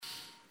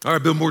All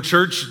right, Biltmore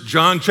Church,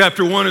 John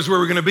chapter 1 is where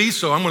we're going to be,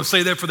 so I'm going to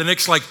say that for the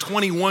next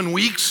 21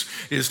 weeks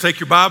is take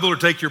your Bible or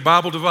take your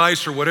Bible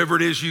device or whatever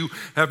it is you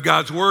have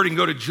God's Word and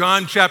go to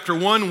John chapter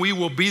 1. We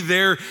will be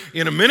there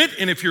in a minute,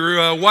 and if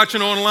you're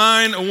watching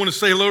online, I want to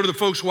say hello to the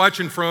folks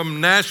watching from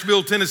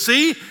Nashville,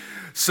 Tennessee,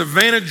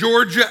 Savannah,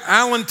 Georgia,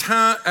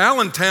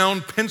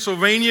 Allentown,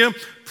 Pennsylvania,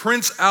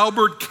 Prince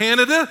Albert,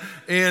 Canada,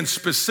 and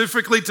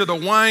specifically to the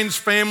Wines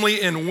family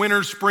in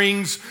Winter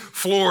Springs,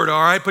 Florida.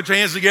 All right, put your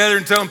hands together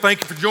and tell them thank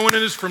you for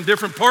joining us from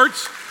different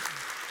parts.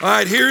 All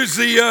right, here's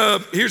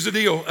the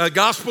deal.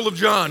 Gospel of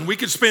John. We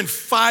could spend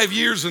 5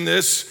 years in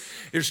this.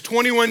 There's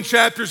 21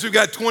 chapters. We've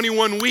got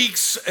 21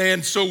 weeks,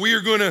 and so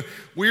we're gonna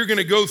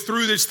go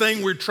through this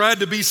thing. We're trying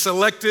to be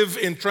selective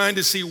in trying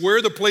to see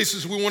where the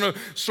places we want to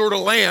sort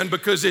of land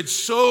because it's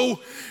so.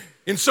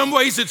 In some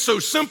ways, it's so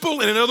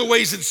simple, and in other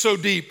ways, it's so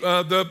deep.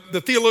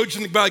 The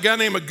theologian, by a guy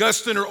named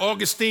Augustine or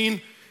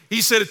Augustine, he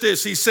said it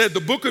this. He said,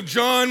 the book of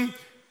John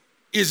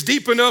is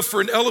deep enough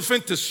for an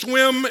elephant to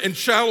swim and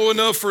shallow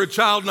enough for a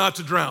child not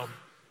to drown.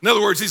 In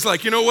other words, he's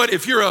like, you know what?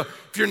 If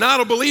you're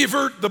not a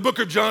believer, the book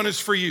of John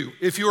is for you.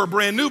 If you're a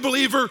brand new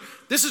believer,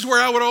 this is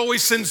where I would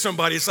always send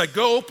somebody. It's like,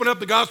 go open up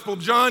the Gospel of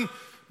John.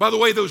 By the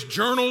way, those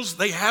journals,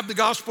 they have the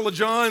Gospel of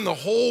John, the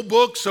whole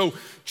book. So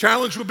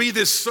challenge will be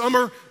this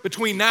summer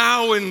between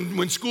now and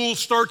when school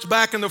starts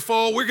back in the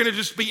fall. We're going to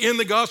just be in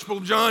the Gospel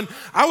of John.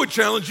 I would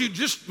challenge you,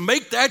 just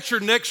make that your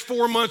next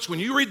 4 months. When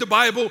you read the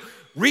Bible,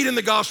 read in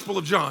the Gospel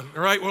of John.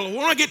 All right? Well,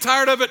 when I get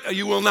tired of it,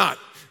 you will not.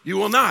 You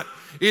will not.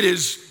 It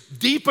is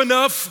deep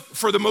enough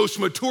for the most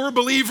mature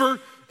believer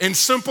and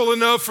simple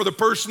enough for the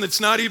person that's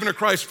not even a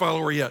Christ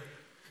follower yet.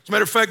 As a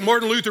matter of fact,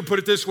 Martin Luther put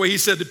it this way. He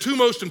said the two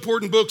most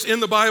important books in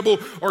the Bible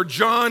are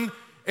John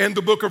and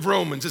the book of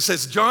Romans. It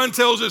says John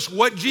tells us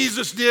what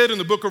Jesus did, and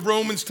the book of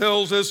Romans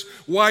tells us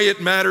why it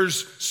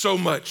matters so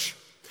much.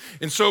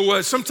 And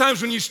so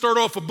sometimes when you start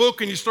off a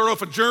book and you start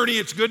off a journey,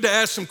 it's good to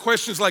ask some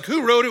questions like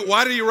who wrote it,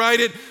 why did he write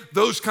it,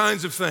 those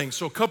kinds of things.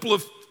 So a couple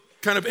of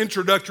kind of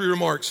introductory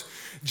remarks.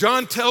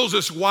 John tells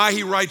us why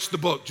he writes the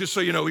book, just so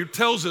you know. He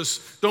tells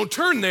us, don't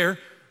turn there,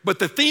 but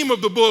the theme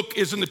of the book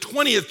is in the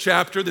 20th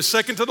chapter, the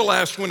second to the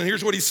last one, and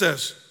here's what he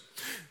says.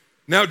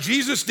 Now,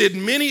 Jesus did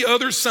many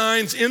other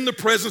signs in the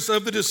presence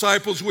of the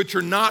disciples which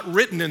are not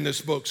written in this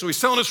book. So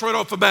he's telling us right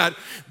off the bat,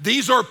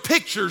 these are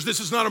pictures. This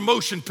is not a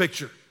motion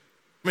picture.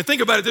 I mean,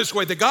 think about it this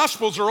way. The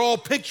Gospels are all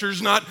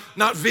pictures, not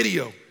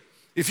video.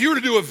 If you were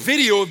to do a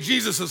video of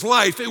Jesus'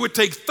 life, it would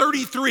take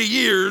 33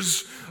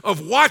 years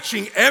of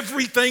watching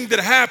everything that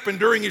happened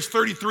during his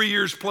 33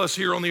 years plus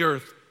here on the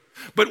earth.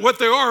 But what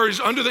there are is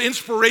under the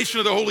inspiration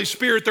of the Holy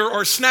Spirit, there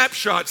are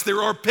snapshots,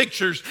 there are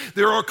pictures,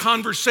 there are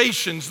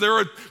conversations, there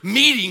are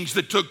meetings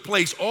that took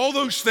place. All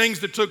those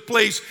things that took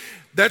place,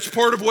 that's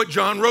part of what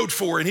John wrote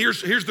for. And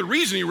here's the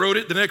reason he wrote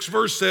it. The next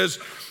verse says,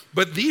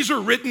 but these are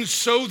written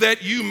so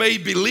that you may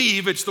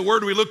believe. It's the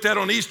word we looked at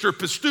on Easter,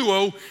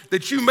 pistuo,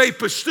 that you may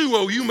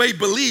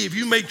believe,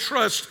 you may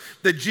trust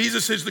that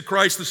Jesus is the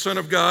Christ, the Son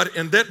of God,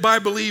 and that by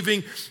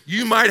believing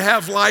you might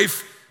have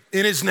life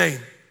in his name.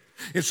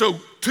 And so,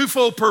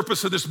 twofold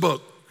purpose of this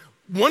book.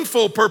 One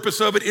full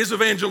purpose of it is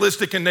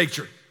evangelistic in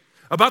nature.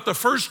 About the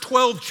first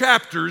 12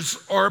 chapters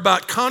are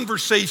about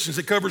conversations.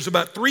 It covers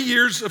about 3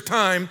 years of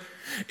time.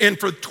 And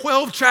for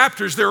 12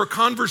 chapters, there are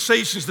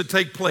conversations that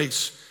take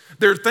place.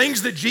 There are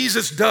things that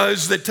Jesus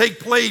does that take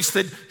place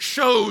that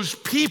shows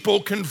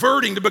people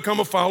converting to become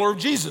a follower of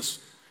Jesus.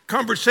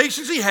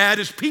 Conversations he had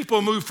as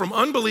people move from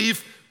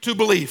unbelief to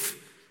belief.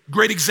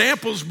 Great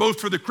examples both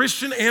for the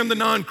Christian and the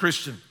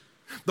non-Christian.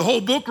 The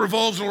whole book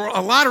revolves a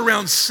lot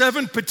around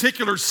 7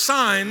 particular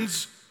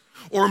signs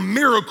or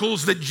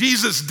miracles that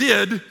Jesus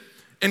did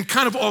and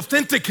kind of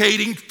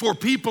authenticating for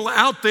people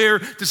out there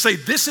to say,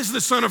 this is the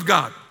Son of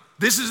God.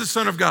 This is the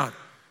Son of God.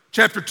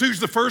 Chapter 2 is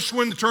the first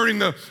one, turning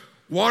the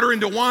water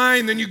into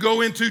wine. Then you go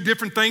into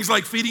different things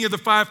like feeding of the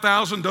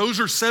 5,000. Those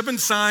are 7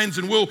 signs,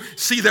 and we'll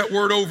see that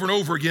word over and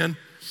over again.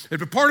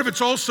 But part of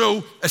it's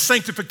also a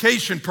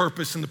sanctification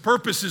purpose, and the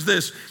purpose is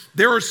this.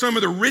 There are some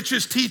of the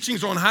richest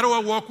teachings on how do I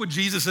walk with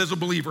Jesus as a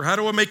believer? How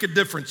do I make a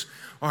difference?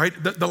 All right,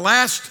 the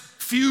last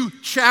few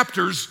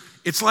chapters,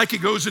 it's like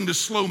it goes into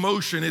slow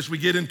motion as we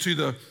get into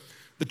the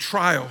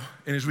trial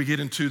and as we get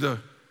into the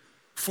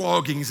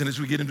floggings and as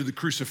we get into the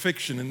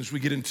crucifixion and as we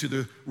get into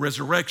the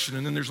resurrection.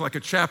 And then there's like a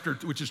chapter,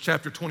 which is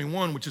chapter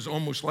 21, which is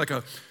almost like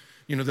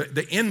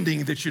the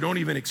ending that you don't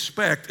even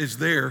expect is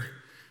there.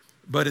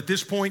 But at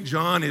this point,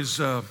 John's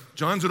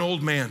an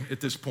old man at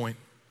this point.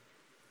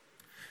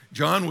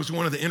 John was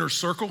one of the inner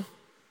circle.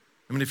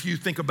 I mean, if you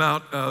think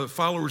about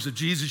followers of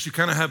Jesus, you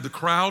kind of have the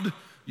crowd,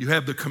 you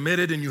have the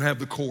committed, and you have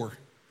the core.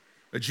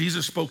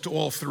 Jesus spoke to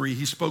all three.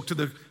 He spoke to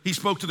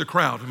the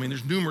crowd. I mean,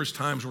 there's numerous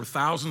times where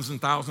thousands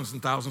and thousands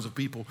and thousands of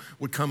people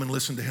would come and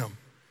listen to him.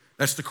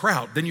 That's the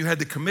crowd. Then you had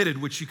the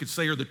committed, which you could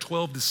say are the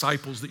 12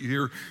 disciples that you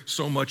hear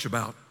so much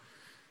about.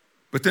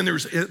 But then there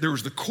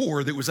was the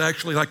core that was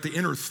actually like the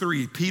inner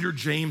three, Peter,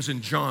 James,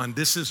 and John.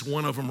 This is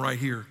one of them right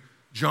here,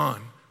 John.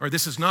 All right,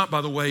 this is not,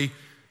 by the way,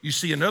 you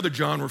see another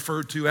John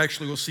referred to.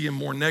 Actually, we'll see him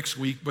more next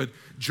week. But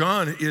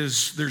John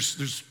is,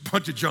 there's a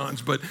bunch of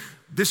Johns, but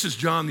this is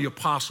John the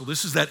Apostle.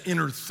 This is that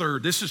inner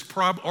third. This is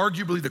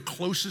arguably the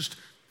closest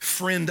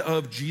friend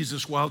of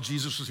Jesus while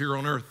Jesus was here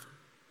on earth.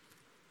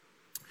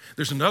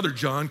 There's another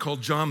John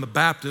called John the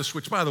Baptist,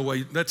 which, by the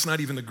way, that's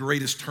not even the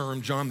greatest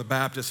term, John the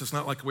Baptist. It's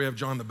not like we have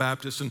John the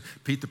Baptist and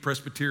Pete the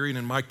Presbyterian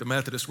and Mike the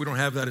Methodist. We don't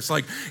have that.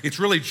 It's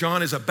really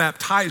John is a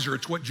baptizer.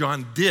 It's what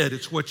John did.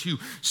 It's what you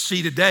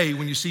see today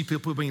when you see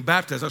people being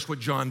baptized. That's what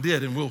John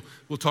did, and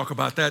we'll talk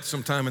about that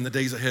sometime in the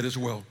days ahead as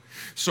well.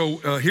 So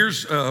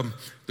here's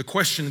the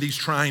question that he's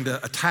trying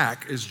to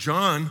attack is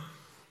John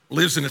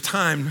lives in a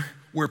time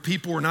where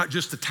people were not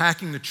just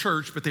attacking the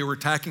church, but they were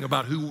attacking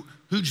about who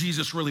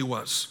Jesus really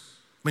was.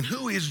 I mean,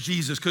 who is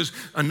Jesus? Because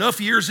enough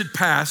years had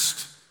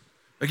passed.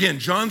 Again,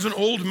 John's an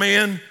old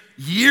man.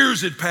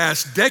 Years had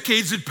passed.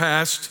 Decades had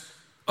passed.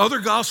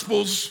 Other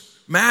gospels,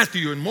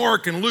 Matthew and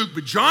Mark and Luke,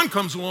 but John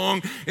comes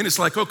along and it's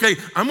like, okay,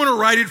 I'm going to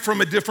write it from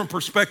a different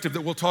perspective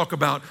that we'll talk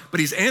about. But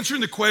he's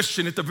answering the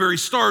question at the very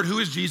start, who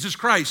is Jesus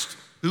Christ?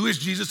 Who is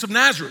Jesus of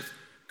Nazareth?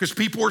 Because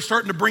people are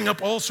starting to bring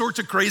up all sorts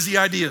of crazy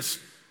ideas.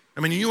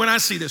 I mean, you and I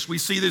see this. We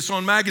see this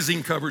on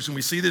magazine covers and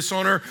we see this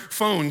on our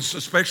phones,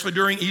 especially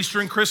during Easter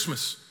and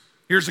Christmas.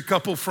 Here's a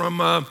couple from,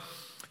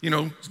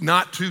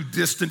 not too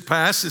distant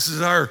past. This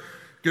is our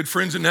good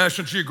friends at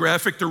National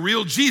Geographic, The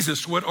Real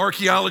Jesus, what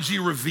archaeology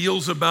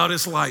reveals about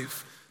his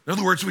life. In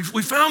other words,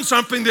 we found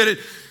something that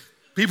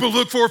people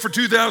look for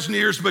 2,000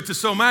 years, but to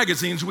sell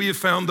magazines, we have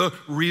found the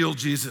real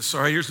Jesus.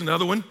 All right, here's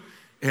another one.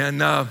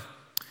 And,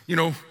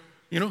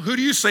 who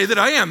do you say that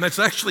I am? That's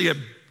actually a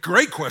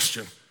great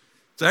question.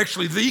 It's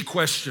actually the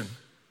question.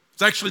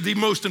 It's actually the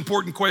most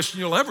important question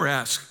you'll ever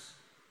ask.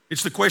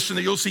 It's the question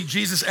that you'll see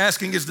Jesus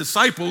asking his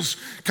disciples,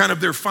 kind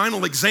of their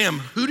final exam.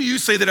 Who do you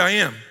say that I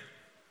am?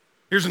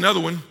 Here's another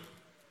one.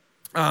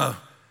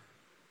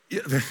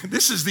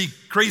 This is the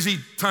Crazy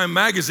Time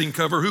magazine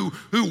cover. Who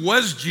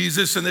was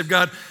Jesus? And they've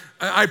got,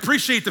 I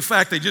appreciate the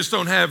fact they just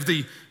don't have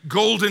the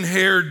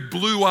golden-haired,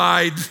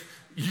 blue-eyed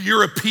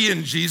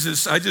European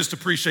Jesus. I just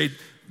appreciate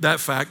that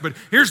fact. But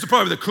here's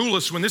probably the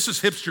coolest one. This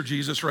is hipster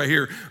Jesus right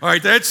here. All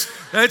right, that's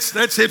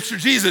hipster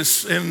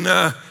Jesus.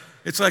 And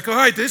it's like, all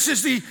right, this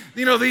is the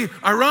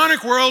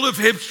ironic world of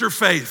hipster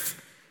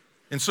faith.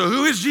 And so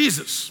who is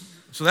Jesus?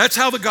 So that's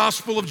how the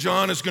Gospel of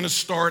John is going to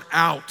start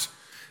out.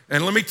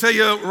 And let me tell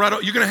you,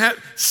 you're going to have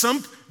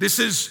this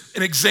is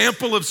an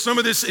example of some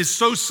of this is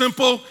so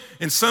simple,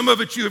 and some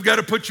of it you have got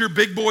to put your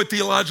big boy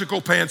theological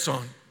pants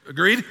on.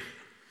 Agreed?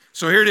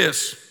 So here it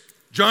is.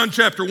 John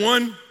chapter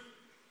 1,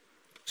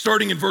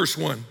 starting in verse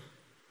 1.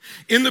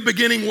 In the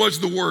beginning was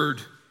the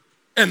Word,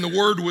 and the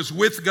Word was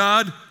with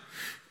God,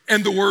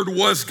 and the Word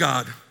was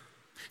God.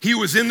 He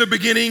was in the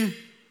beginning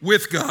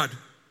with God.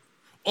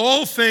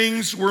 All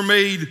things were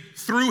made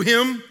through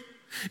him,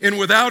 and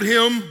without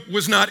him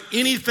was not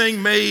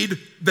anything made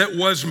that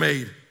was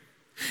made.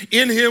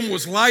 In him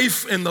was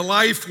life, and the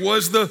life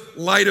was the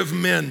light of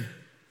men.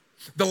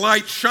 The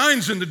light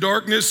shines in the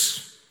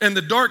darkness, and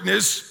the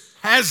darkness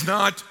has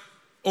not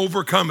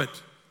overcome it.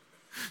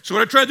 So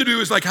what I tried to do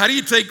is how do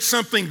you take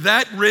something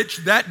that rich,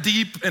 that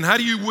deep, and how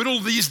do you whittle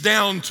these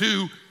down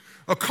to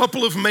a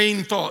couple of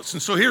main thoughts?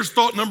 And so here's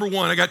thought number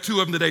one. I got two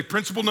of them today.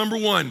 Principle number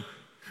one.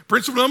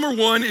 Principle number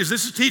one is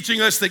this is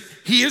teaching us that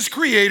he is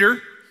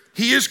creator.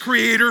 He is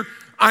creator.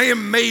 I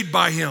am made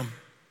by him.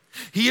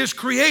 He is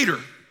creator.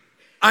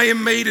 I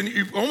am made, and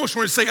you almost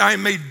want to say I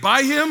am made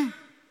by him,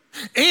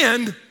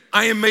 and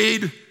I am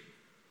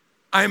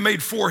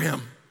made for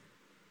him.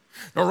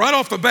 Now, right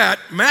off the bat,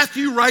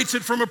 Matthew writes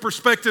it from a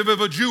perspective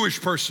of a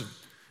Jewish person.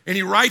 And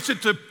he writes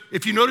it to,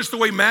 if you notice the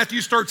way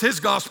Matthew starts his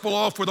gospel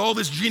off with all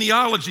this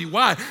genealogy.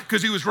 Why?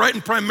 Because he was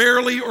writing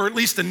primarily, or at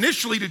least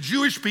initially, to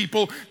Jewish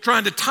people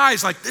trying to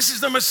ties like, this is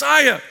the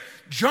Messiah.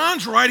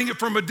 John's writing it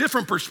from a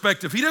different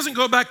perspective. He doesn't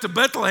go back to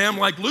Bethlehem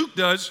like Luke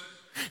does.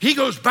 He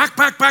goes back,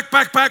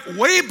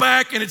 way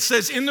back, and it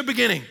says in the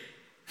beginning.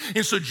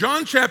 And so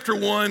John chapter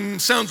 1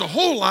 sounds a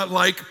whole lot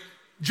like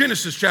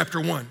Genesis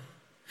chapter 1.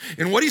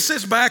 And what he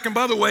says back, and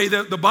by the way,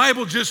 the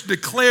Bible just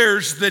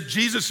declares that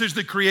Jesus is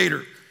the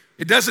creator.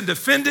 It doesn't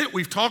defend it.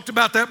 We've talked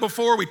about that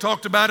before. We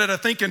talked about it, I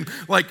think, in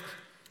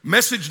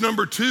message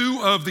number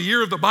 2 of the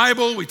year of the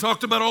Bible. We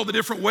talked about all the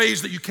different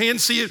ways that you can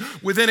see it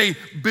with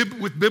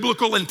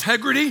biblical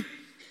integrity.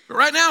 But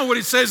right now, what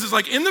it says is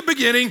in the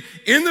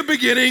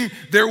beginning,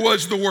 there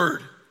was the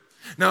Word.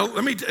 Now,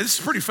 this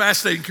is pretty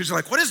fascinating because you're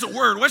like, what is the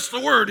Word? What's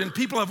the Word? And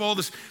people have all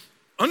this.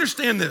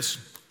 Understand this.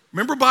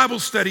 Remember, Bible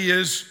study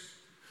is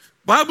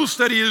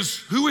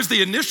who is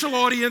the initial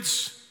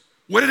audience?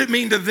 What did it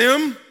mean to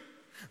them?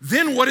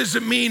 Then what does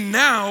it mean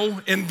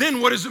now? And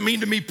then what does it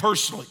mean to me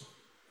personally?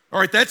 All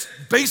right, that's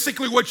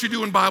basically what you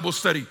do in Bible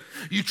study.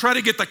 You try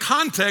to get the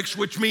context,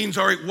 which means,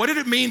 all right, what did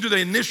it mean to the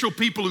initial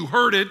people who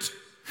heard it?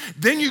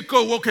 Then you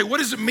go, okay, what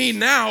does it mean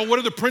now? What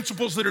are the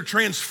principles that are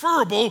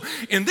transferable?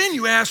 And then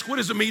you ask, what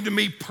does it mean to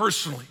me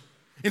personally?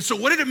 And so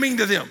what did it mean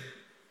to them?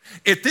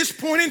 At this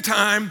point in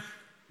time,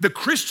 the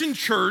Christian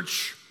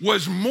church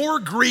was more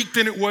Greek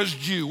than it was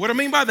Jew. What I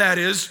mean by that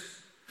is,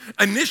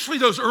 Initially,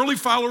 those early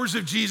followers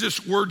of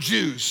Jesus were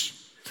Jews.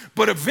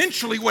 But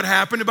eventually what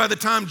happened, and by the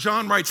time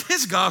John writes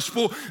his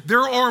gospel,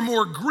 there are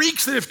more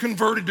Greeks that have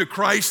converted to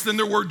Christ than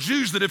there were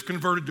Jews that have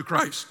converted to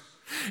Christ.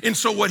 And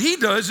so what he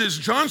does is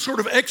John sort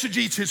of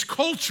exegetes his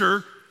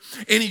culture,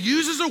 and he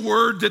uses a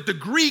word that the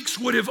Greeks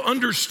would have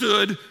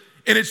understood,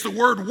 and it's the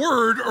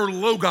word or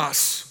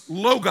logos.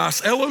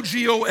 Logos,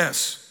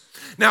 L-O-G-O-S.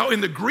 Now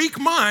in the Greek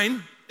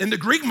mind,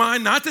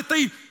 not that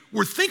they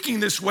were thinking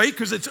this way,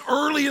 because it's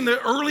early in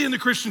the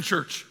Christian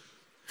church.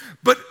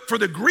 But for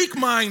the Greek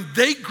mind,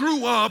 they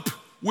grew up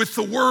with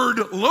the word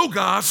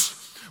logos,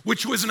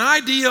 which was an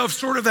idea of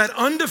sort of that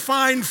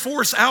undefined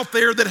force out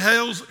there that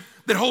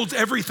holds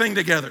everything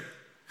together.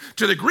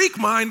 To the Greek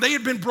mind, they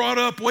had been brought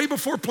up way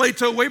before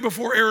Plato, way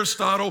before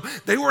Aristotle.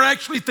 They were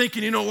actually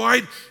thinking, you know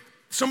what?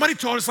 Somebody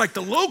taught us like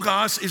the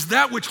logos is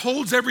that which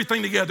holds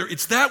everything together.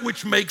 It's that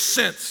which makes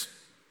sense.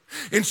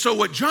 And so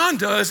what John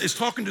does is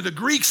talking to the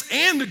Greeks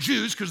and the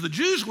Jews, because the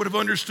Jews would have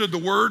understood the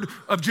word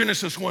of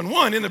Genesis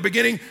 1:1. In the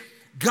beginning,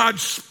 God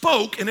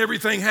spoke and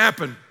everything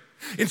happened.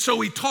 And so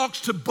he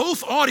talks to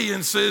both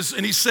audiences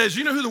and he says,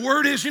 you know who the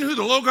word is? You know who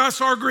the logos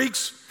are,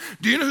 Greeks?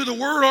 Do you know who the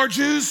word are,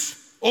 Jews?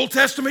 Old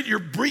Testament, you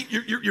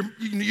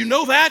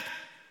know that?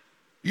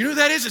 You know who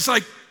that is? It's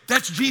like,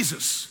 that's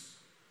Jesus.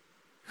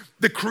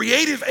 The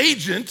creative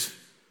agent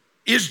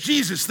is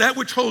Jesus. That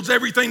which holds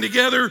everything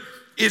together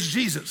is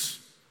Jesus.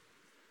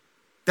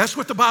 That's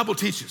what the Bible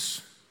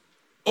teaches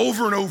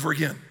over and over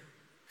again.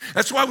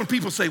 That's why when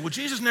people say, well,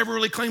 Jesus never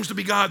really claims to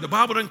be God, the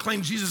Bible doesn't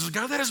claim Jesus is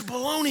God, that is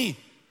baloney.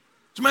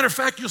 As a matter of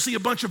fact, you'll see a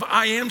bunch of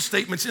I am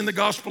statements in the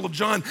Gospel of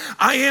John.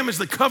 I am is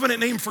the covenant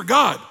name for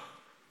God.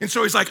 And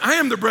so he's like, I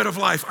am the bread of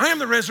life. I am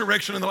the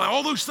resurrection and the life.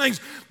 All those things,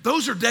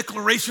 those are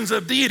declarations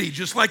of deity,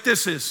 just like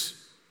this is.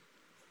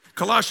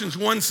 Colossians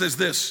 1 says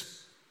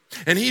this,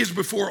 and he is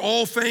before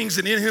all things,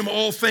 and in him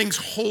all things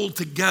hold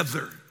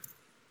together.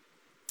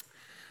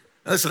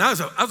 Now listen, I was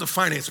a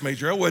finance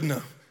major. I wasn't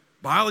a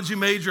biology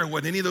major. I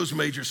wasn't any of those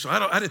majors. So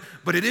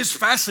but it is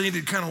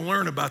fascinating to kind of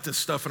learn about this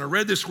stuff. And I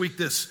read this week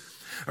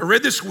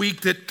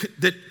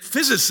that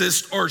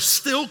physicists are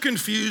still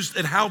confused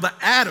at how the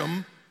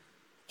atom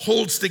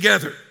holds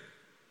together.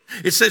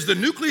 It says the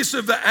nucleus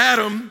of the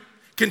atom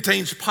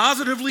contains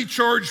positively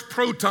charged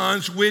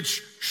protons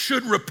which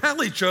should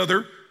repel each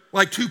other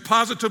like two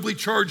positively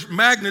charged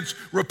magnets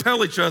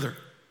repel each other.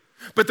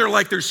 But they're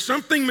like, there's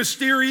something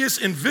mysterious,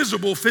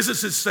 invisible,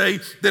 physicists say,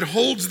 that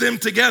holds them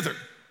together.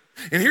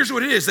 And here's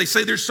what it is. They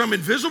say there's some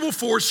invisible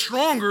force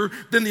stronger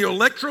than the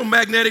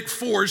electromagnetic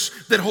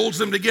force that holds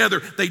them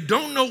together. They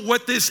don't know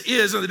what this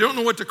is, and they don't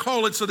know what to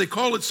call it, so they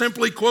call it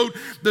simply, quote,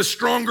 the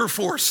stronger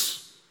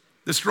force.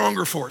 The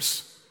stronger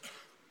force.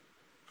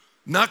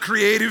 Not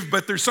creative,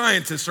 but they're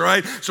scientists, all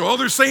right? So all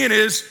they're saying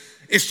is,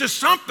 it's just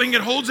something that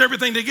holds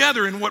everything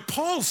together. And what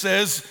Paul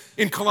says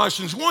in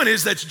Colossians 1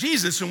 is that's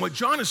Jesus. And what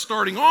John is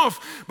starting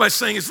off by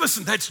saying is,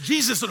 listen, that's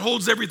Jesus that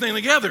holds everything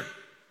together.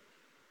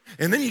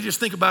 And then you just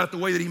think about it the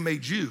way that he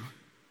made you.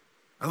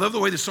 I love the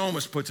way the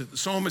psalmist puts it. The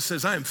psalmist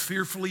says, I am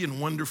fearfully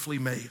and wonderfully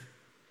made.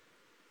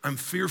 I'm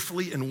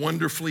fearfully and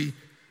wonderfully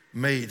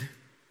made. And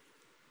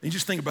you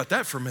just think about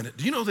that for a minute.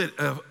 Do you know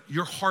that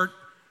your heart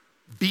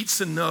beats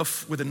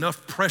enough with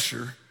enough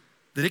pressure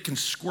that it can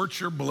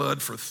squirt your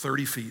blood for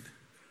 30 feet?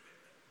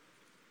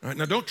 All right,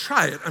 now don't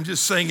try it. I'm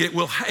just saying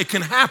it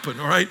can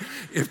happen, all right?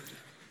 If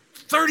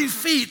 30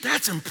 feet,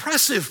 that's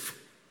impressive.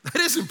 That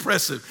is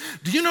impressive.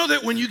 Do you know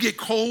that when you get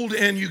cold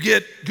and you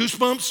get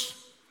goosebumps?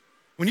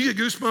 When you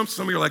get goosebumps,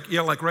 some of you are like,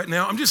 yeah, like right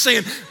now. I'm just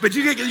saying, but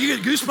you get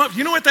goosebumps.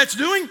 You know what that's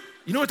doing?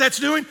 You know what that's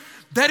doing?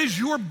 That is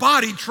your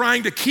body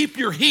trying to keep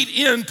your heat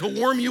in to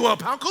warm you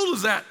up. How cool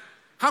is that?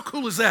 How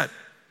cool is that?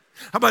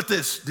 How about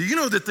this? Do you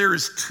know that there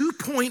is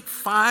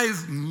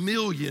 2.5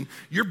 million,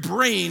 your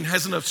brain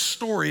has enough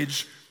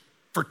storage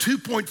for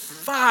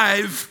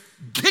 2.5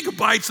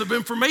 gigabytes of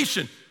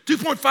information,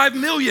 2.5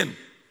 million.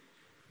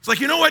 It's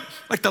like, you know what?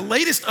 Like the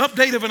latest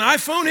update of an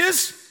iPhone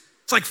is?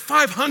 It's like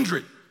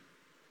 500.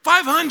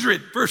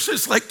 500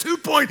 versus like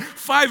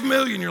 2.5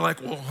 million. You're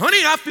like, well,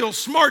 honey, I feel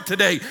smart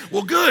today.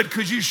 Well, good,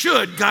 because you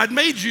should. God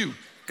made you.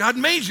 God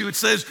made you. It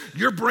says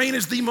your brain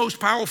is the most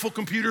powerful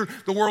computer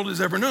the world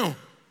has ever known.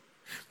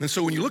 And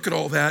so when you look at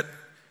all that,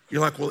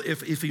 you're like, well,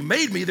 if he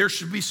made me, there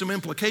should be some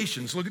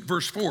implications. Look at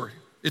verse 4.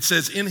 It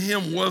says, in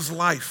him was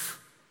life.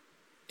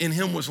 In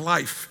him was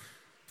life.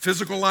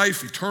 Physical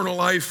life, eternal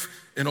life,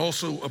 and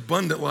also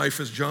abundant life,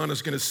 as John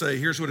is going to say.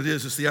 Here's what it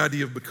is. It's the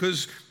idea of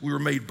because we were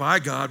made by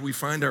God, we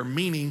find our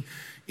meaning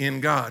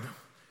in God.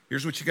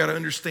 Here's what you got to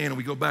understand, and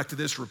we go back to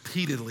this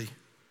repeatedly.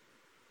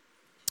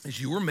 Is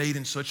you were made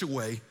in such a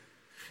way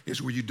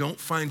is where you don't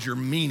find your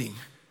meaning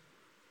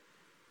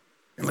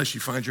unless you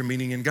find your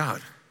meaning in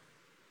God.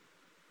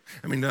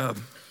 I mean,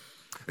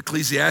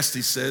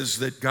 Ecclesiastes says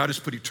that God has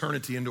put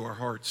eternity into our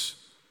hearts.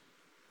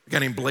 A guy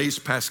named Blaise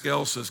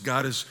Pascal says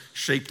God has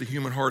shaped the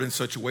human heart in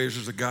such a way as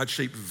there's a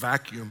God-shaped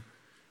vacuum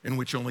in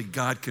which only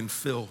God can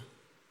fill.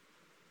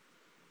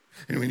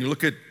 And when you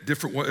look at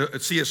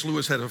C.S.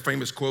 Lewis had a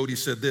famous quote. He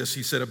said this.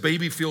 He said, a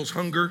baby feels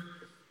hunger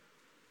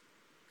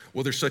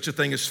Well, there's such a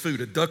thing as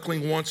food. A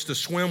duckling wants to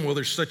swim. Well,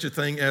 there's such a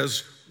thing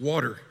as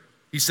water.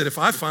 He said, if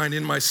I find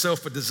in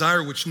myself a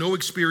desire which no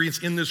experience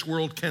in this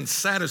world can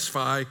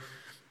satisfy,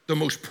 the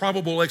most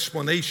probable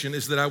explanation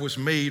is that I was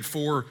made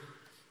for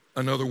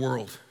another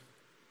world.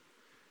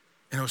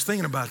 And I was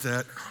thinking about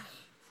that.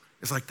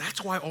 It's like,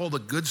 that's why all the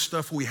good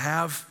stuff we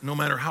have, no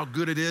matter how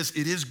good it is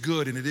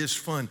good and it is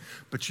fun.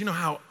 But you know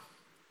how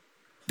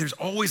there's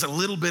always a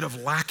little bit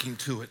of lacking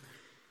to it.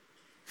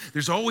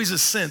 There's always a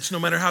sense, no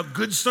matter how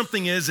good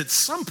something is, at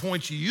some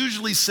point you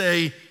usually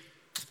say,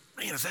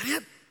 man, is that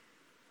it?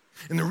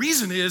 And the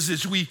reason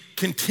is we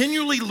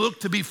continually look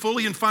to be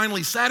fully and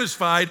finally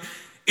satisfied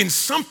in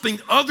something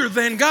other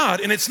than God.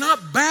 And it's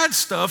not bad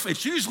stuff,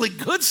 it's usually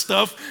good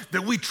stuff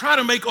that we try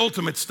to make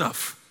ultimate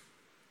stuff.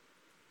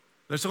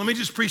 So let me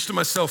just preach to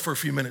myself for a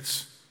few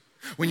minutes.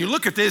 When you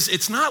look at this,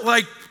 it's not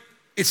like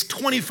it's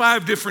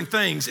 25 different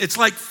things. It's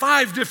like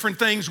 5 different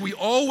things we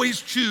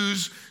always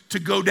choose to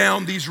go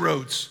down these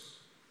roads.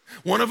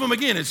 One of them,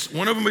 again, it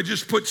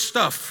just puts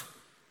stuff.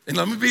 And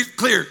let me be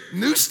clear,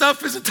 new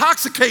stuff is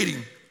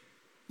intoxicating.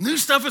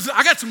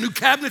 I got some new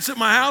cabinets at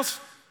my house.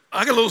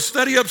 I got a little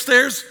study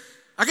upstairs.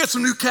 I got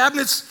some new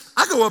cabinets.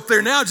 I go up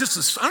there now, I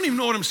don't even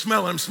know what I'm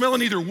smelling. I'm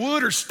smelling either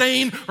wood or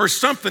stain or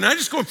something. I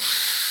just go,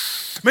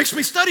 makes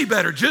me study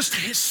better, just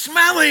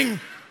smelling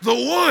the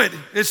wood.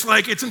 It's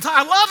like,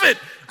 I love it.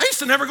 I used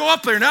to never go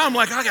up there. Now I'm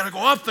like, I gotta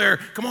go up there.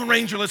 Come on,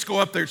 Ranger, let's go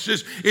up there.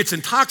 It's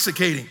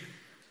intoxicating.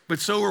 But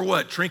so are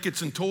what?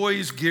 Trinkets and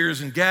toys, gears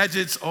and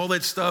gadgets, all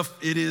that stuff.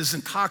 It is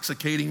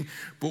intoxicating.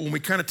 But when we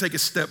kind of take a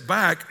step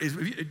back,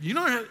 you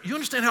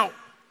understand how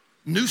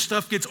new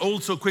stuff gets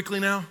old so quickly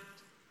now?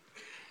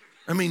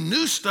 I mean,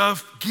 new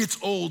stuff gets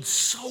old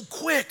so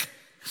quick.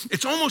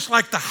 It's almost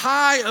like the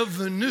high of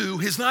the new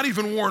has not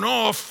even worn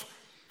off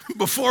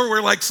before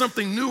we're like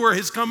something newer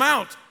has come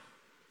out.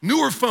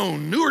 Newer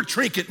phone, newer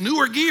trinket,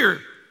 newer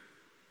gear.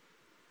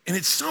 And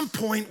at some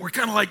point, we're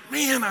kind of like,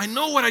 man, I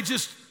know what I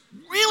just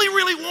really,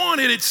 really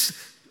wanted.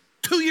 It's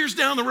 2 years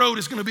down the road,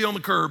 it's going to be on the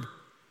curb.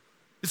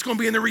 It's going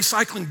to be in the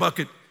recycling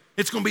bucket.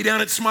 It's going to be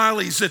down at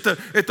Smiley's at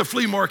the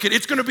flea market.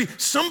 It's going to be,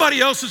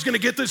 somebody else is going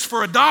to get this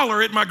for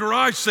 $1 at my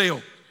garage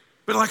sale.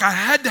 But like, I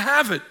had to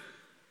have it.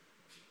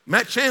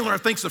 Matt Chandler, I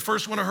think, is the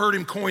first one I heard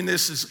him coin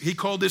this. He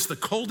called this the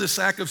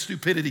cul-de-sac of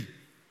stupidity.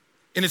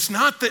 And it's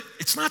not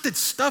that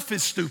stuff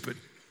is stupid.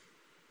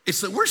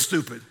 It's that we're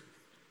stupid.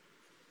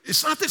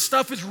 It's not that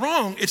stuff is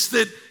wrong. It's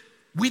that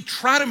we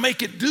try to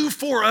make it do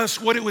for us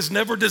what it was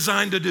never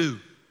designed to do.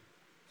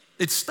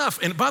 It's stuff.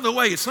 And by the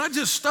way, it's not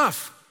just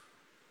stuff.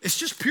 It's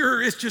just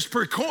pure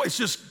coin. It's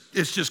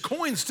just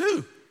coins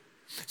too.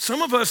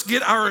 Some of us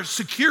get our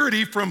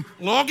security from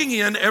logging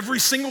in every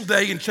single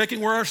day and checking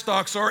where our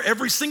stocks are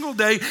every single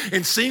day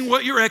and seeing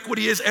what your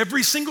equity is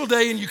every single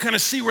day, and you kind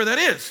of see where that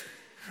is.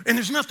 And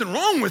there's nothing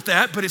wrong with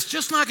that, but it's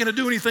just not going to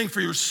do anything for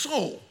your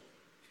soul.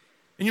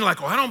 And you're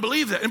like, well, I don't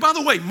believe that. And by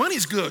the way,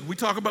 money's good. We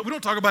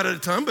don't talk about it a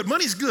ton, but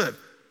money's good.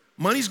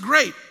 Money's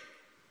great.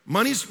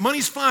 Money's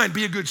fine.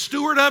 Be a good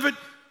steward of it.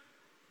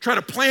 Try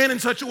to plan in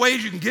such a way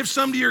as you can give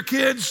some to your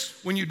kids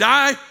when you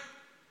die.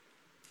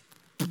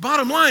 The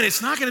bottom line,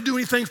 it's not going to do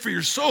anything for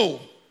your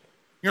soul.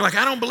 You're like,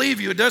 I don't believe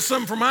you. It does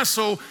something for my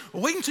soul.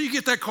 Well, wait until you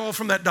get that call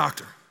from that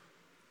doctor.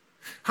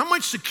 How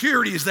much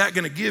security is that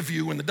going to give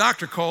you when the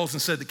doctor calls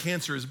and said the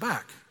cancer is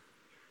back?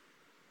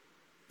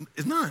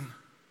 It's none.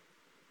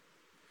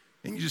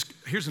 And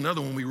here's another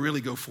one we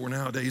really go for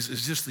nowadays,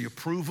 is just the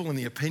approval and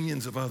the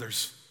opinions of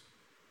others.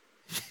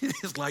 It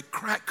is like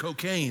crack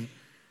cocaine,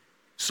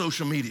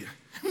 social media.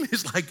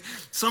 It's like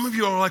some of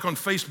you are like on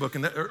Facebook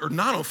or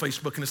not on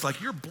Facebook, and it's like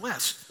you're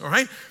blessed, all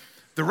right?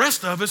 The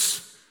rest of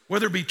us,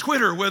 whether it be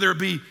Twitter, whether it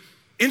be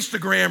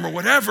Instagram or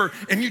whatever,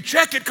 and you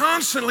check it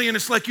constantly, and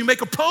it's like you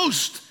make a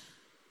post,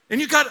 and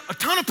you got a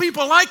ton of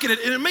people liking it,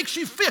 and it makes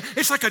you feel,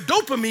 it's like a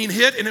dopamine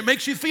hit, and it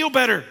makes you feel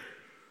better.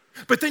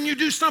 But then you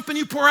do something,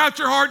 you pour out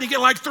your heart, and you get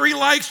like 3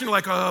 likes, and you're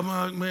like,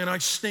 oh man, I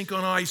stink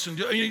on ice, and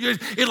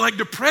it like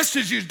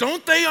depresses you.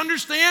 Don't they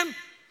understand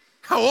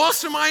how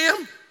awesome I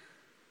am?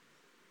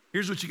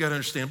 Here's what you got to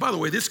understand. By the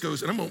way, this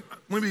goes, and let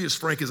me be as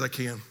frank as I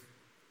can.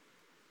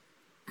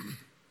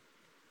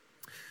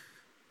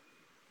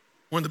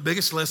 One of the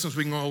biggest lessons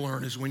we can all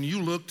learn is when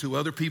you look to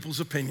other people's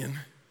opinion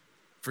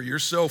for your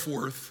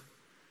self-worth,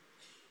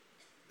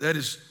 that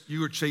is,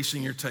 you are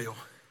chasing your tail.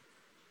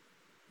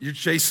 You're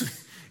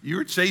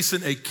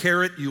chasing a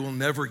carrot you will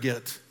never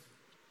get.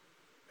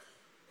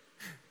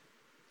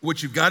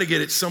 What you've got to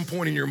get at some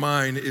point in your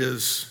mind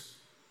is,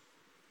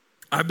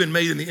 I've been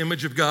made in the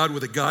image of God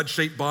with a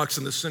God-shaped box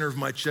in the center of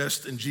my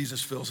chest, and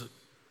Jesus fills it.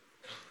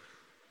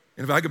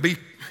 And if I could be,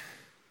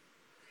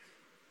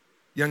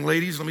 young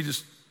ladies, let me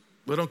just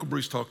let Uncle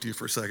Bruce talk to you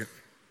for a second.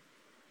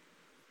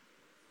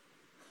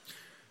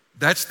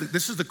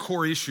 This is the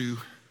core issue.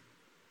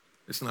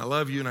 Listen, I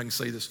love you, and I can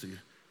say this to you.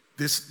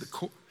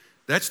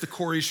 That's the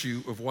core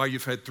issue of why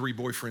you've had 3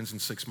 boyfriends in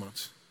 6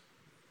 months.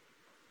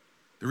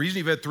 The reason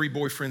you've had 3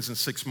 boyfriends in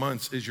 6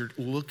 months is you're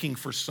looking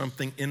for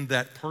something in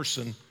that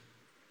person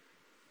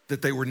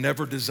that they were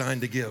never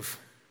designed to give.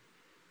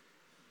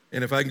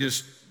 And if I can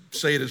just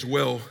say it as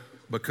well,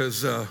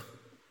 because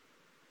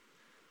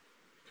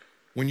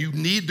when you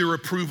need their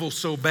approval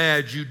so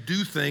bad, you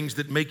do things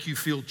that make you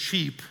feel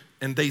cheap,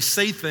 and they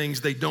say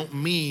things they don't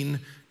mean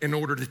in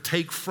order to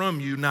take from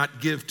you, not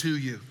give to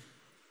you.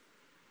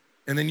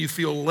 And then you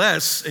feel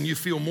less and you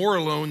feel more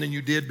alone than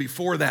you did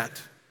before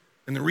that.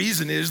 And the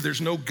reason is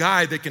there's no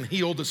guy that can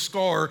heal the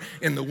scar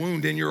and the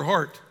wound in your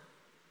heart.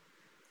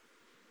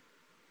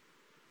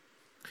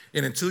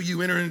 And until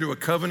you enter into a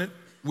covenant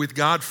with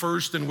God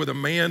first and with a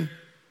man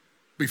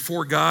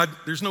before God,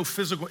 there's no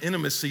physical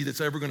intimacy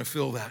that's ever going to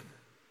fill that.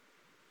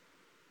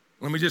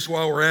 Let me just,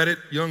 while we're at it,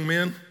 young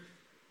men,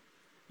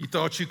 you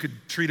thought you could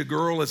treat a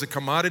girl as a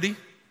commodity?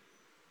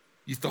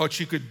 You thought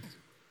you could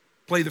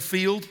play the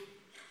field?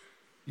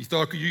 You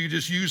thought you could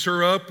just use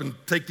her up and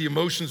take the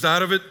emotions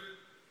out of it?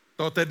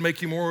 Thought that'd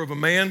make you more of a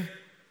man?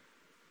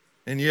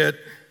 And yet,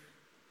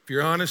 if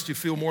you're honest, you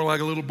feel more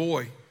like a little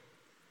boy.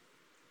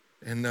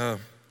 And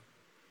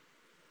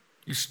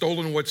you've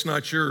stolen what's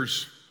not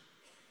yours.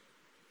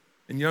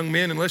 And young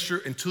men,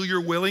 until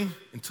you're willing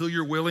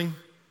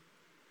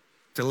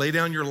to lay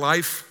down your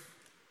life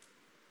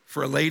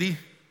for a lady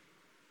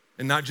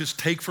and not just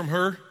take from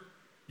her,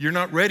 you're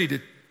not ready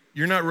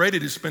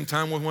to spend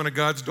time with one of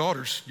God's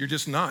daughters. You're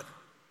just not.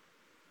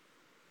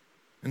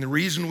 And the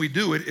reason we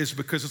do it is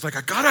because it's like,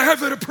 I gotta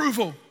have that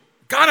approval.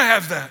 Gotta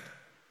have that.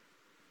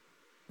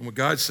 And what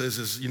God says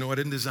is, I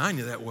didn't design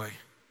you that way.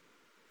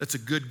 That's a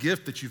good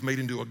gift that you've made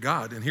into a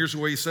God. And here's the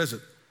way he says it.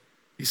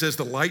 He says,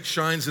 the light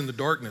shines in the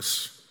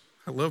darkness.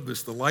 I love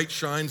this. The light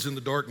shines in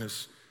the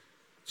darkness.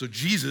 So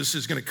Jesus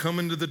is gonna come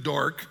into the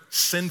dark,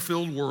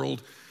 sin-filled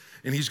world,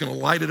 and he's gonna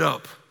light it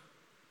up.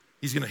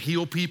 He's gonna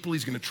heal people,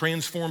 he's gonna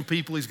transform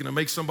people, he's gonna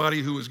make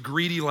somebody who is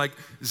greedy like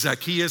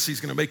Zacchaeus, he's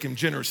gonna make him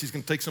generous. He's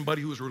gonna take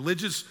somebody who is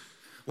religious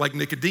like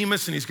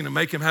Nicodemus, and he's gonna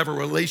make him have a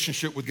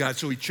relationship with God.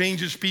 So he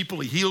changes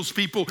people, he heals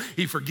people,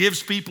 he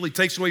forgives people, he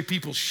takes away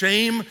people's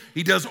shame.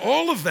 He does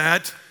all of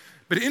that.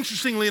 But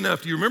interestingly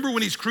enough, do you remember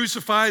when he's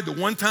crucified, the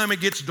one time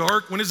it gets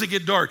dark? When does it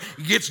get dark?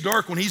 It gets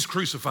dark when he's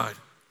crucified.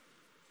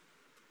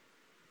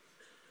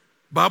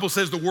 Bible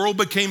says the world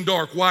became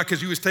dark. Why?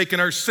 Because he was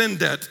taking our sin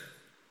debt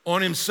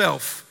on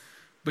himself.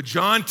 But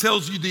John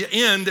tells you the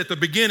end at the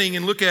beginning,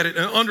 and look at it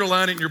and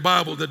underline it in your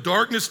Bible. The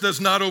darkness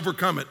does not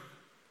overcome it.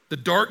 The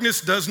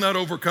darkness does not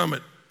overcome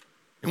it.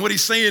 And what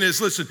he's saying is,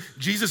 listen,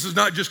 Jesus is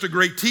not just a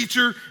great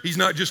teacher. He's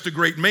not just a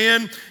great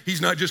man. He's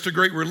not just a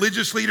great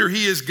religious leader.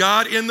 He is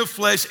God in the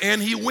flesh,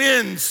 and he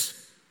wins.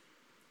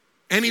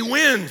 And he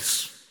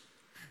wins.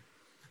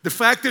 The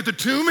fact that the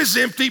tomb is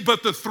empty,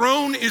 but the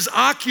throne is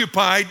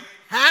occupied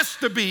has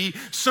to be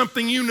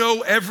something you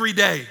know every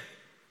day.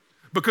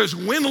 Because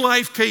when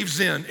life caves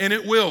in, and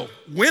it will,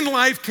 when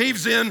life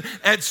caves in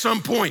at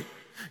some point,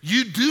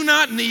 you do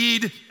not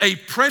need a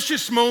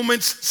precious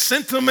moments,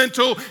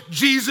 sentimental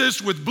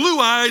Jesus with blue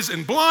eyes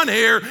and blonde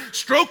hair,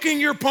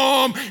 stroking your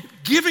palm,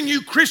 giving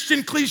you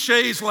Christian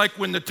cliches like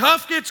when the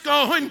tough gets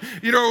going,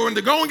 when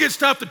the going gets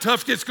tough, the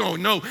tough gets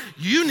going. No,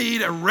 you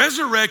need a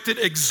resurrected,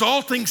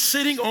 exalting,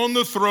 sitting on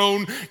the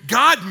throne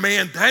God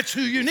man. That's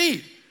who you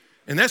need.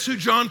 And that's who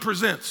John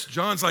presents.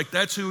 John's like,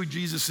 that's who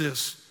Jesus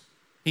is.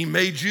 He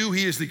made you,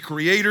 he is the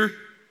creator.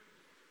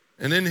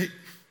 And then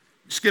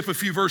skip a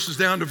few verses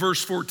down to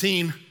verse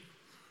 14.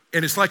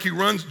 And it's like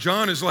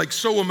John is like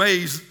so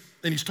amazed,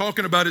 and he's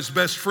talking about his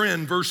best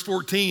friend, verse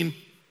 14.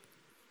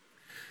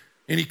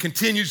 And he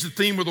continues the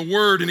theme of the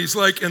word, and he's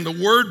like, and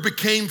the word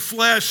became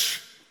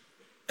flesh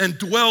and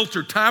dwelt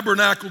or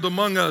tabernacled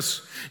among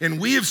us.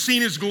 And we have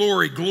seen his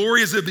glory.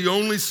 Glory as of the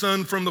only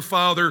Son from the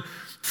Father,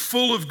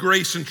 full of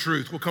grace and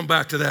truth. We'll come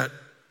back to that.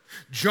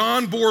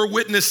 John bore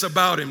witness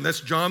about him.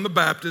 That's John the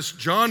Baptist.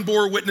 John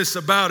bore witness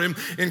about him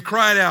and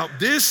cried out,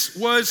 this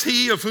was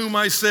he of whom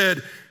I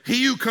said,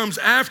 he who comes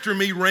after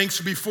me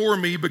ranks before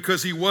me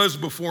because he was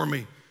before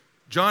me.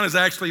 John is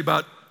actually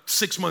about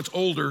 6 months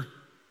older.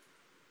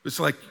 It's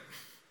like,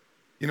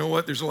 you know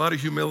what? There's a lot of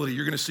humility.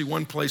 You're going to see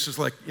one place is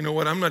like, you know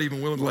what? I'm not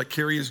even willing to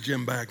carry his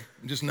gym bag.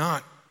 I'm just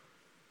not.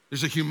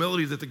 There's a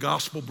humility that the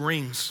gospel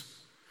brings.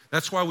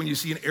 That's why when you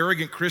see an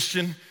arrogant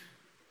Christian,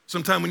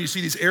 sometimes when you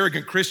see these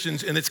arrogant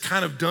Christians and it's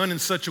kind of done in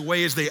such a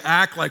way as they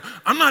act like,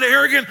 I'm not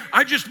arrogant,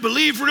 I just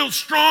believe real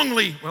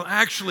strongly. Well,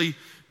 actually,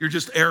 you're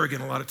just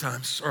arrogant a lot of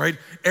times, all right?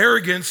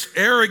 Arrogance,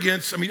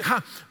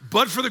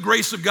 but for the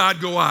grace of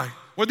God go I.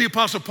 What did the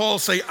Apostle Paul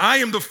say? I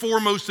am the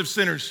foremost of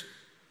sinners.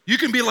 You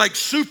can be like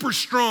super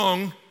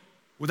strong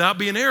without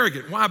being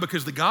arrogant. Why?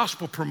 Because the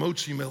gospel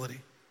promotes humility.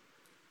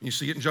 You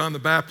see it in John the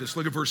Baptist.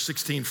 Look at verse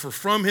 16. For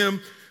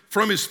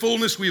from his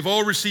fullness, we have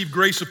all received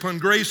grace upon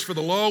grace, for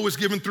the law was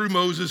given through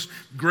Moses.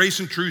 Grace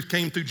and truth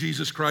came through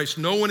Jesus Christ.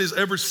 No one has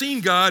ever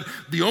seen God,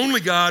 the only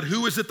God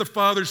who is at the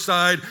Father's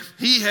side.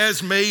 He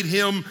has made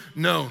him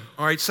known.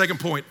 All right, second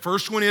point.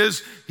 First one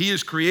is, he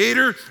is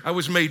creator. I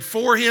was made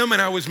for him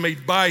and I was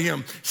made by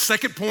him.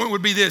 Second point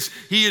would be this.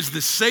 He is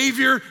the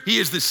Savior. He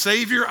is the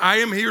Savior. I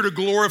am here to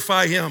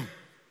glorify him.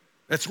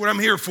 That's what I'm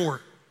here for.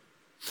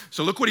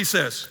 So look what he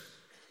says.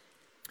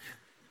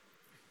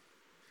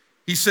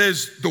 He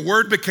says, the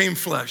word became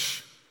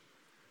flesh.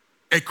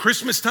 At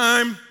Christmas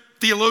time,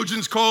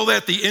 theologians call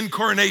that the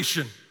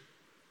incarnation.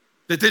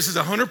 That this is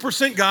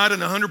 100% God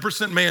and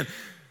 100% man.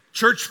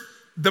 Church,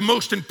 the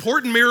most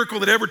important miracle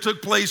that ever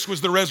took place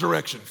was the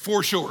resurrection,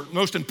 for sure. The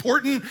most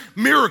important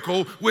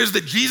miracle was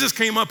that Jesus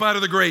came up out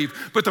of the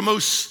grave. But the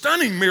most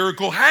stunning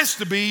miracle has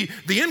to be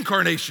the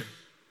incarnation.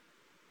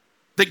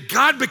 That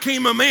God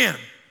became a man.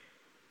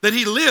 That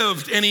he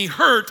lived and he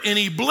hurt and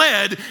he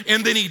bled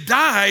and then he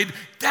died.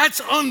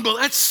 That's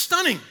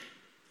stunning.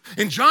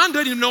 And John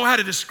doesn't even know how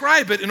to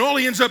describe it. And all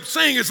he ends up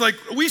saying is like,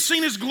 we've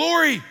seen his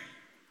glory.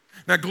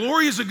 Now,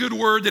 glory is a good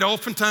word that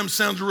oftentimes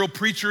sounds real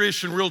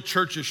preacher-ish and real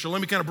churchish. So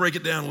let me kind of break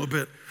it down a little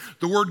bit.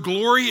 The word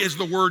glory is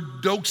the word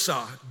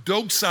doxa.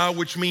 Doxa,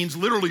 which means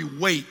literally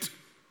weight.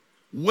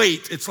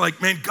 Weight. It's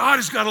like, man, God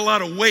has got a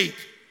lot of weight.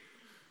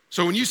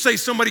 So when you say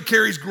somebody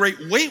carries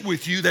great weight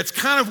with you, that's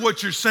kind of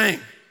what you're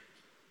saying.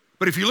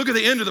 But if you look at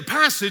the end of the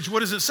passage, what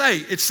does it say?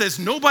 It says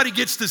nobody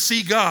gets to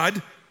see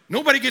God.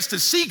 Nobody gets to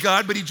see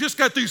God, but he just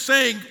got through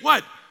saying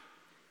what?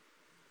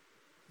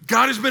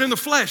 God has been in the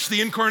flesh,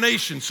 the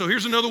incarnation. So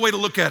here's another way to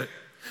look at it.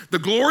 The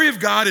glory of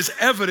God is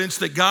evidence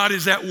that God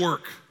is at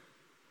work.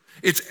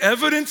 It's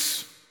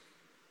evidence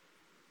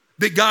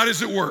that God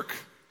is at work.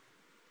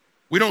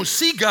 We don't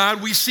see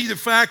God, we see the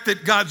fact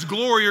that God's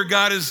glory or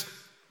God is,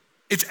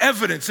 it's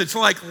evidence. It's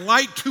like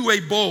light to a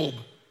bulb.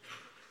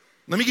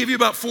 Let me give you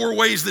about 4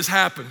 ways this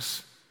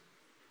happens.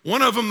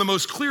 One of them, the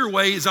most clear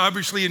way, is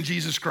obviously in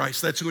Jesus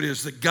Christ. That's who it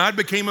is, that God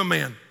became a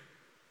man.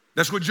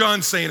 That's what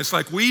John's saying. It's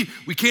like we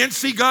can't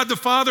see God the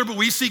Father, but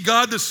we see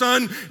God the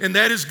Son, and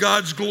that is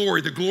God's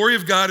glory. The glory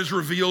of God is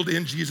revealed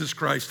in Jesus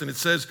Christ, and it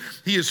says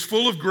he is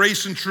full of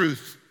grace and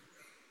truth.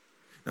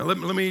 Now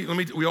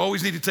we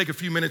always need to take a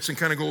few minutes and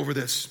kind of go over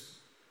this.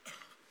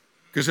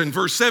 Because in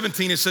verse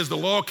 17 it says the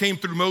law came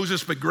through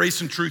Moses, but grace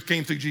and truth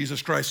came through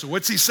Jesus Christ. So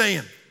what's he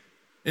saying?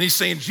 And he's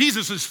saying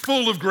Jesus is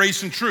full of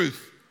grace and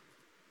truth.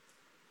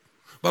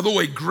 By the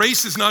way,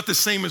 grace is not the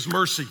same as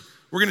mercy.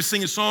 We're going to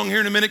sing a song here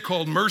in a minute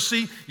called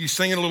Mercy. You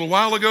sang it a little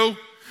while ago.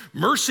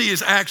 Mercy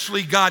is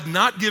actually God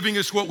not giving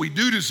us what we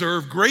do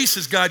deserve. Grace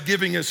is God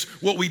giving us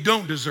what we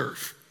don't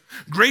deserve.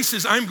 Grace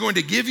is I'm going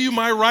to give you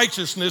my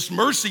righteousness.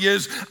 Mercy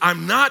is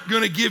I'm not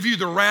going to give you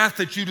the wrath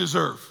that you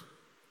deserve.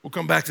 We'll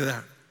come back to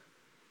that.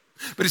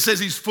 But it says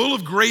he's full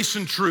of grace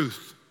and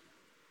truth.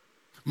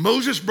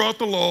 Moses brought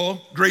the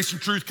law. Grace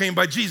and truth came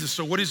by Jesus.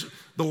 So what is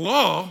the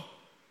law?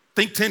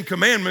 Think 10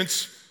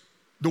 Commandments.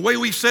 The way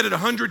we've said it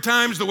 100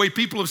 times, the way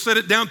people have said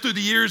it down through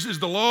the years is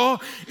the law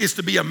is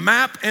to be a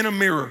map and a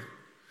mirror.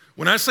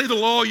 When I say the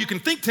law, you can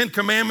think 10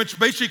 Commandments.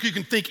 Basically, you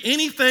can think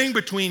anything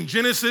between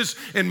Genesis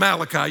and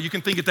Malachi. You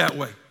can think it that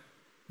way.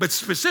 But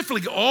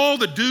specifically, all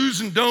the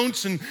do's and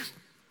don'ts and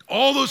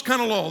all those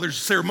kind of law. There's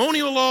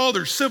ceremonial law,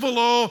 there's civil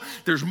law,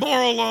 there's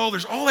moral law,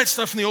 there's all that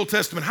stuff in the Old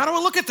Testament. How do I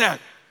look at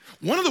that?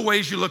 One of the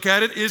ways you look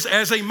at it is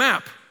as a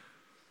map.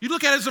 You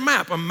look at it as a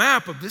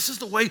map of this is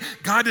the way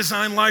God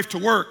designed life to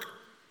work.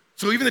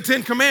 So even the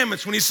 10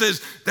 Commandments, when he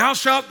says, thou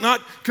shalt not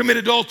commit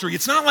adultery,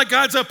 it's not like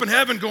God's up in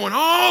heaven going,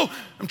 oh,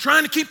 I'm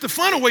trying to keep the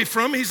fun away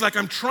from me. He's like,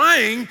 I'm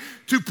trying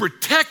to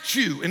protect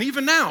you. And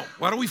even now,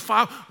 why do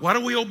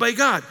we obey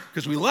God?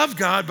 Because we love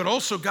God, but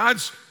also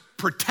God's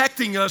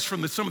protecting us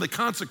from some of the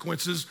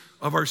consequences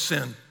of our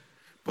sin.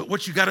 But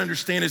what you got to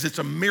understand is it's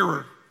a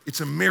mirror. It's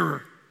a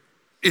mirror.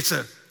 It's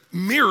a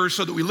mirror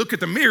so that we look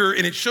at the mirror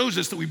and it shows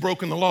us that we've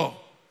broken the law.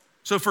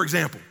 So for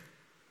example,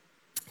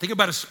 think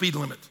about a speed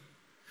limit.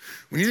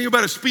 When you think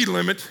about a speed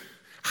limit,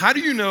 how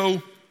do you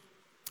know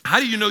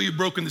you've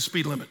broken the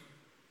speed limit?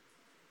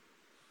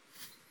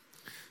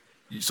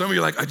 Some of you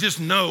are like, I just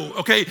know.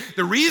 Okay,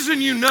 the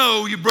reason you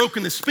know you've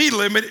broken the speed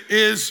limit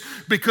is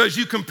because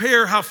you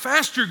compare how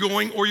fast you're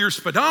going or your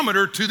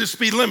speedometer to the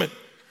speed limit.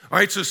 All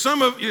right, so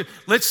some of you,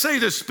 let's say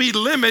the speed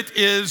limit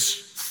is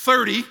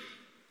 30,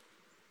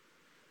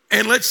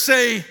 and let's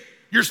say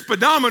your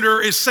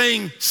speedometer is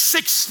saying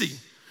 60.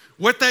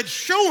 What that's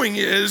showing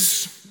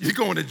is, you're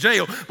going to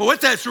jail, but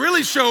what that's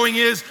really showing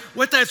is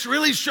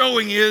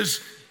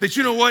that,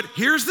 you know what,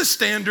 here's the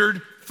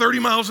standard, 30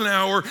 miles an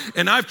hour,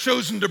 and I've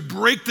chosen to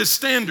break the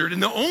standard.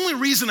 And the only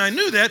reason I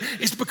knew that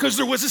is because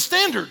there was a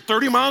standard,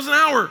 30 miles an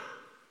hour.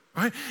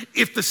 Right?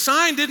 If the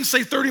sign didn't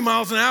say 30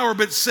 miles an hour,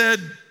 but said,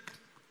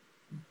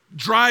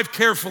 drive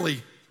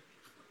carefully,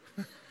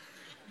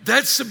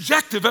 that's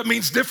subjective. That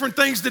means different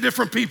things to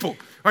different people.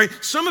 All right?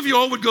 Some of you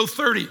all would go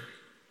 30.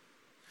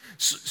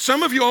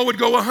 Some of you all would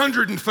go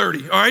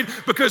 130, all right?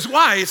 Because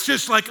why? It's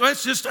just like,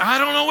 I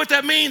don't know what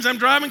that means. I'm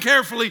driving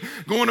carefully,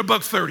 going a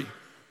buck 30.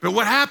 But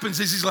what happens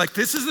is he's like,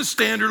 this is the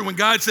standard. When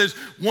God says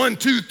 1,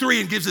 2,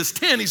 3 and gives us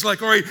 10, he's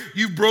like, all right,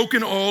 you've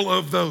broken all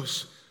of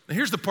those. Now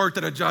here's the part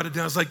that I jotted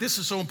down. I was like, this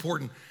is so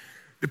important.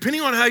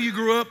 Depending on how you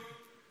grew up,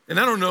 and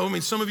I don't know, I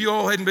mean, some of you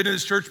all hadn't been in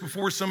this church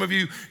before. Some of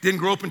you didn't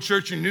grow up in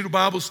church and you're new to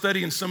Bible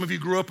study, and some of you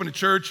grew up in a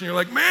church and you're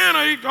like, man,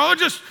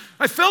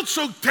 I felt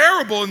so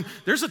terrible. And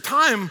there's a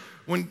time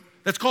when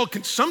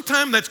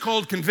sometimes that's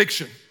called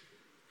conviction.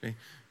 Okay?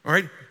 All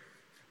right?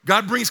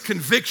 God brings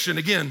conviction,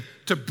 again,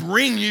 to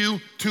bring you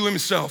to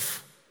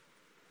himself.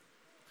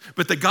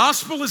 But the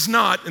gospel is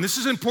not, and this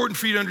is important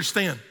for you to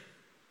understand,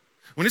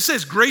 When it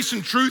says grace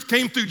and truth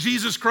came through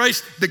Jesus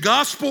Christ, the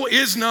gospel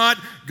is not,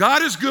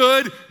 God is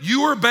good,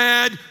 you are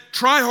bad,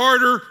 try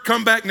harder,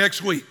 come back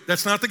next week.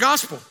 That's not the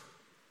gospel.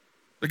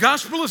 The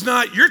gospel is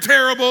not, you're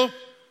terrible,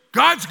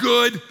 God's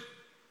good,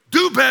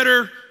 do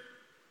better,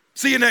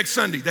 see you next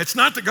Sunday. That's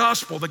not the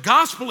gospel. The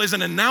gospel is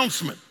an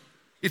announcement.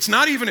 It's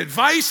not even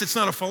advice, it's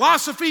not a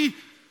philosophy,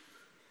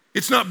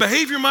 it's not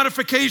behavior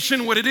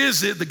modification. What it is,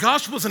 the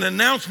gospel is an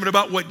announcement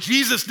about what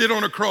Jesus did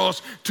on a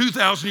cross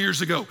 2,000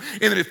 years ago.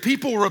 And that if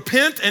people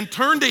repent and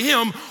turn to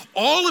him,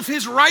 all of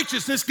his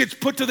righteousness gets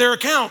put to their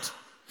account.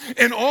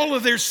 And all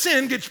of their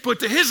sin gets put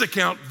to his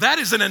account. That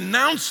is an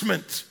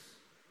announcement.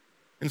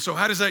 And so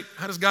how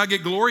does God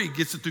get glory? He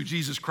gets it through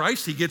Jesus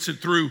Christ. He gets it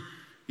through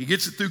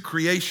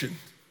creation.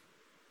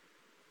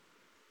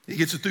 He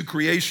gets it through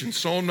creation.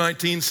 Psalm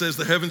 19 says,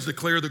 the heavens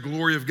declare the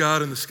glory of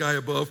God, and the sky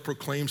above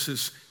proclaims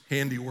his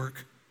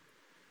handiwork.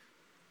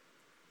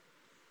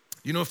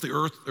 You know, if the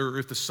earth or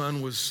if the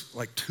sun was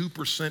like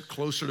 2%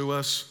 closer to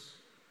us,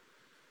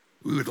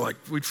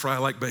 we'd fry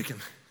like bacon.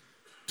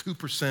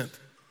 2%.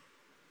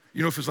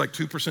 You know, if it's like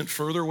 2%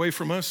 further away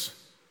from us,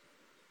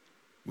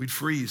 we'd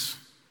freeze.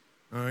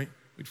 All right?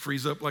 We'd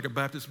freeze up like a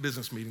Baptist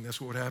business meeting.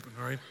 That's what would happen,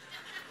 all right?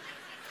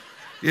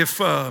 If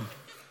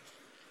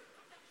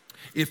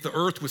the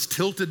earth was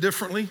tilted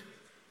differently,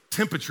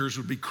 temperatures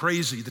would be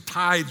crazy. The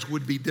tides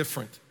would be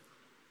different.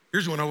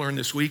 Here's what I learned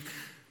this week.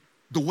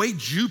 The way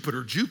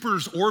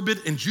Jupiter's orbit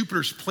and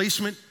Jupiter's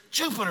placement,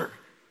 Jupiter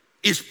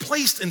is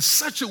placed in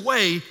such a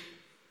way,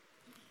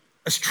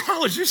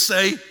 astrologers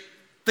say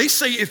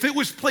if it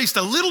was placed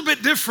a little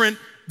bit different,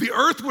 the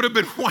earth would have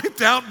been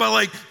wiped out by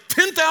like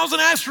 10,000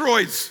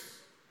 asteroids.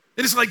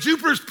 And it's like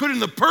Jupiter's put in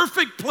the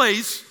perfect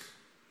place,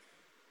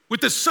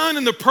 with the sun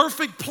in the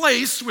perfect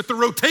place, with the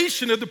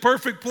rotation of the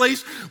perfect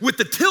place, with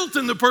the tilt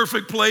in the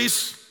perfect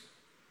place.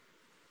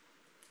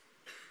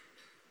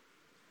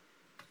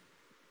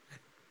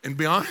 And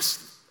be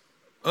honest,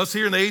 us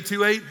here in the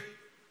 828,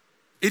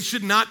 it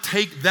should not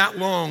take that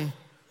long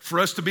for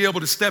us to be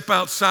able to step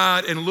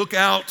outside and look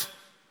out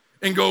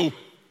and go,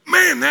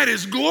 man, that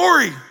is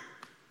glory.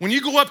 When you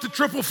go up to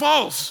Triple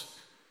Falls,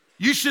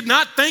 you should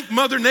not thank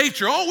Mother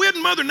Nature. Oh, we had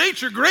Mother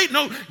Nature, great.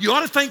 No, you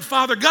ought to thank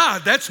Father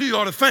God. That's who you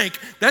ought to thank.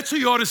 That's who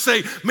you ought to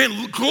say,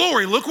 man,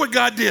 glory, look what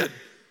God did.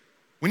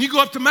 When you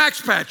go up to Max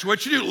Patch,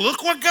 what you do,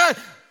 look what God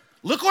did.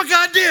 Look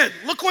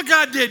what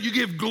God did. You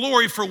give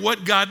glory for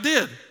what God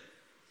did.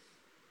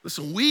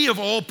 Listen, we of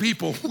all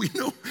people, we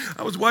know,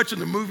 I was watching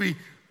the movie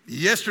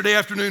yesterday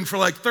afternoon for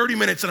like 30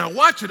 minutes, and I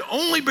watch it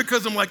only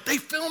because I'm like, they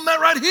filmed that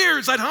right here.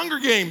 It's like Hunger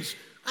Games.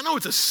 I know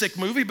it's a sick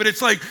movie, but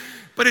it's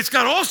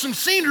got awesome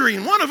scenery,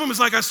 and one of them is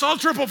like, I saw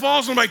Triple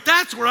Falls, and I'm like,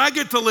 that's where I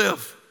get to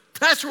live.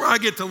 That's where I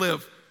get to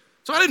live.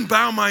 So I didn't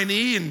bow my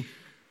knee and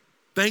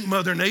thank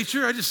Mother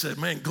Nature. I just said,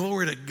 man,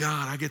 glory to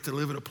God, I get to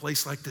live in a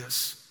place like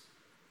this.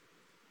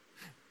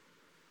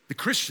 The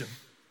Christian,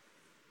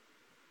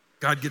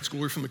 God gets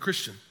glory from the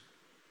Christian.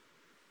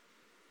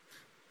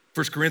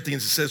 1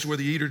 Corinthians, it says,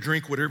 whether you eat or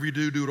drink, whatever you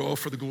do, do it all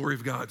for the glory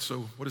of God.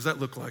 So what does that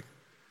look like?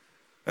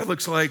 That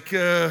looks like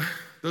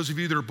those of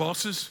you that are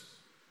bosses,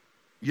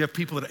 you have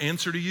people that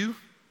answer to you.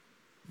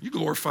 You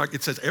glorify,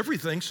 it says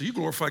everything, so you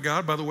glorify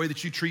God by the way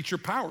that you treat your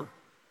power.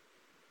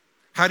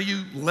 How do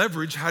you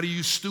leverage, how do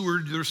you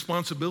steward the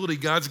responsibility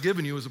God's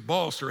given you as a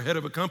boss or head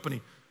of a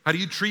company? How do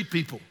you treat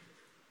people?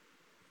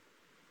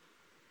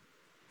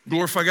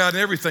 Glorify God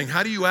in everything.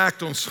 How do you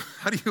act on Twitter?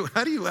 How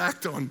do you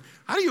act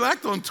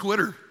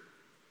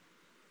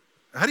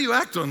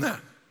on that?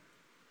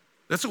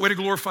 That's a way to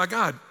glorify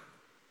God.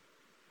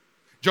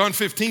 John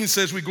 15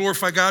 says we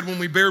glorify God when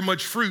we bear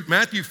much fruit.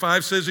 Matthew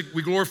 5 says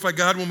we glorify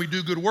God when we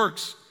do good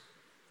works.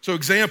 So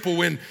example,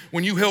 when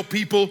you help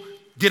people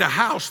get a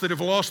house that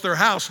have lost their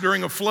house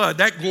during a flood,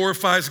 that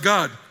glorifies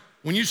God.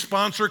 When you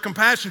sponsor a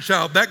compassion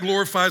child, that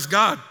glorifies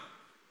God.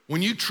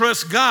 When you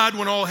trust God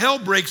when all hell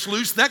breaks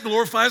loose, that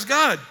glorifies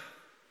God.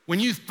 When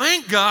you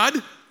thank God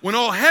when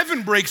all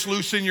heaven breaks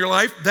loose in your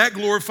life, that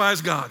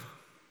glorifies God.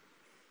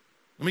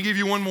 Let me give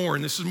you one more,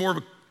 and this is more of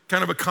a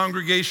kind of a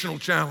congregational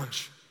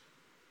challenge.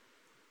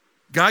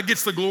 God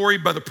gets the glory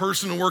by the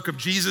person and work of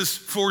Jesus,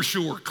 for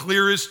sure.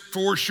 Clearest,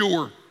 for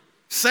sure.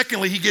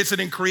 Secondly, he gets it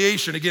in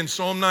creation. Again,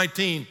 Psalm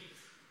 19.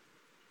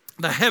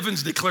 The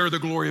heavens declare the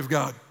glory of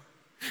God.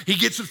 He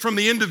gets it from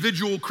the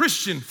individual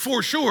Christian,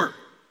 for sure.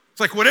 It's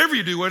like whatever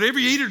you do, whatever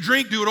you eat or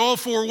drink, do it all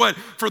for what?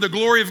 For the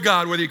glory of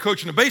God. Whether you're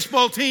coaching a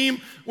baseball team,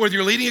 whether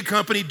you're leading a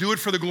company, do it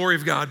for the glory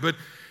of God. But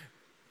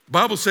the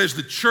Bible says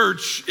the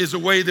church is a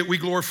way that we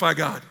glorify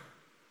God.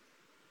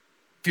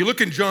 If you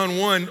look in John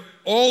 1,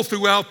 all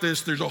throughout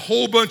this, there's a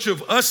whole bunch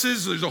of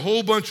us's, there's a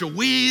whole bunch of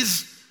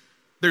we's,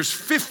 there's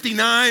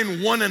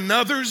 59 one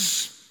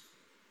another's.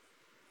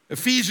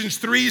 Ephesians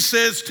 3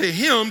 says, to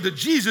him, to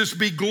Jesus,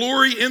 be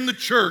glory in the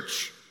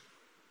church.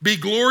 Be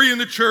glory in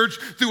the church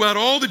throughout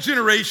all the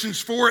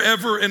generations,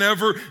 forever and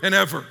ever and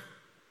ever.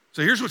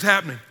 So here's what's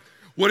happening.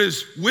 What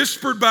is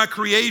whispered by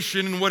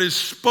creation and what is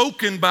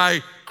spoken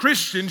by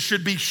Christians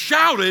should be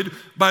shouted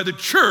by the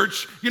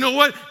church. You know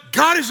what?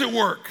 God is at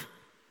work.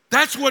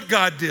 That's what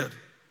God did.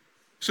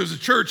 So as a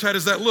church, how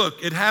does that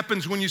look? It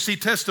happens when you see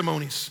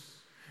testimonies.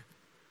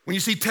 When you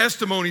see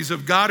testimonies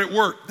of God at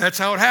work, that's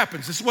how it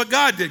happens. This is what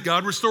God did.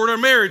 God restored our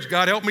marriage.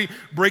 God helped me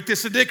break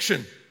this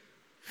addiction.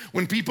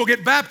 When people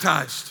get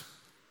baptized.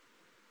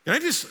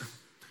 Let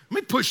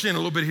me push in a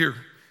little bit here.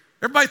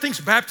 Everybody thinks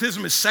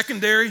baptism is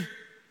secondary.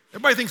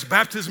 Everybody thinks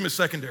baptism is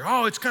secondary.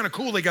 Oh, it's kind of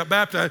cool they got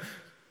baptized.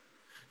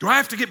 Do I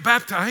have to get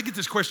baptized? I get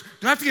this question.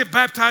 Do I have to get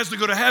baptized to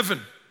go to heaven?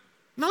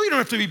 No, you don't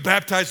have to be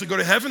baptized to go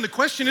to heaven. The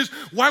question is,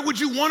 why would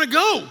you want to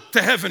go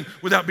to heaven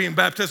without being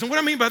baptized? And what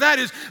I mean by that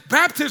is,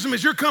 baptism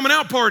is your coming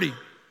out party.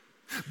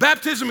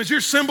 Baptism is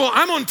your symbol.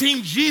 I'm on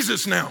team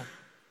Jesus now.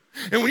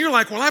 And when you're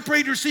like, well, I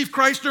prayed to receive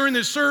Christ during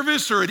this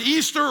service or at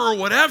Easter or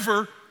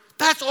whatever,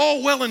 that's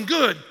all well and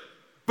good.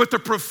 But the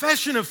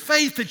profession of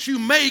faith that you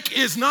make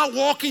is not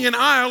walking an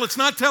aisle. It's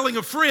not telling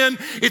a friend.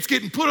 It's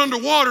getting put under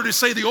water to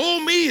say the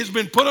old me has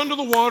been put under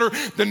the water.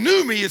 The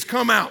new me has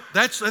come out.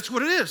 That's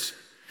what it is.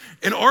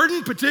 And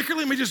Arden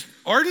particularly,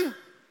 Arden,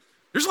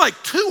 there's like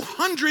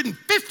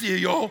 250 of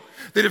y'all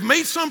that have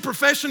made some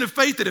profession of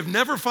faith that have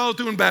never followed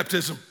through in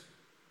baptism.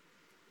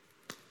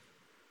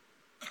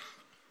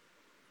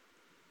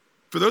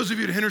 For those of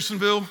you at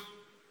Hendersonville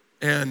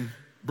and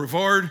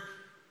Brevard,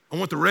 I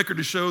want the record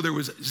to show there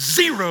was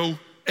 0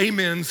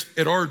 amens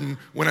at Arden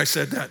when I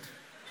said that.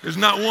 There's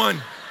not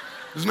one.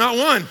 There's not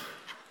one.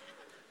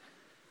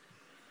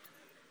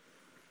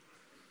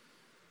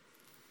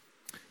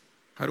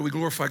 How do we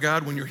glorify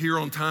God? When you're here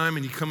on time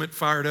and you come in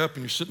fired up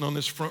and you're sitting on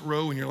this front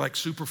row and you're like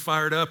super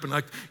fired up and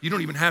like you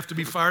don't even have to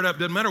be fired up.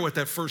 Doesn't matter what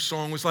that first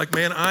song was like.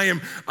 Man, I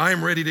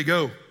am ready to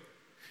go.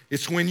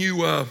 It's when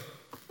you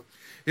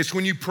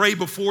pray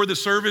before the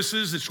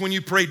services. It's when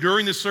you pray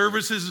during the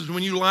services. It's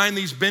when you line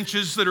these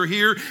benches that are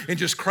here and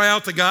just cry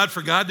out to God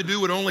for God to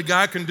do what only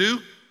God can do.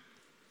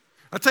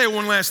 I'll tell you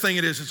one last thing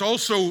it is. It's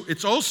also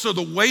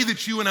the way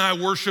that you and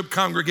I worship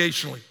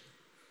congregationally.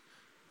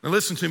 Now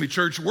listen to me,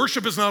 church.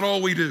 Worship is not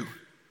all we do.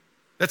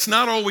 That's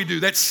not all we do.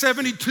 That's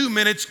 72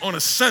 minutes on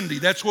a Sunday.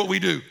 That's what we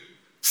do.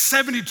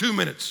 72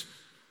 minutes.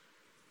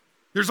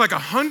 There's like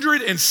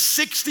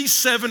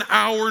 167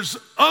 hours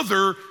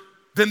other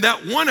than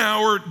that 1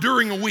 hour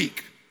during a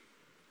week.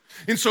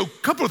 And so a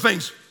couple of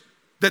things,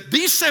 that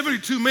these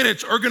 72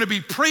 minutes are gonna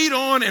be prayed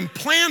on and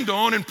planned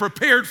on and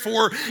prepared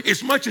for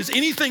as much as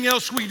anything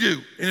else we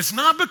do. And it's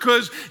not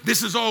because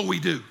this is all we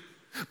do,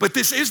 but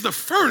this is the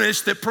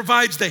furnace that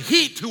provides the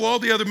heat to all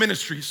the other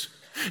ministries.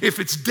 If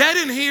it's dead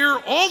in here,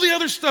 all the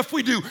other stuff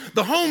we do,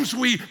 the homes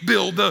we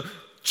build, the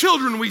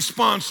children we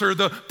sponsor,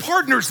 the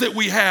partners that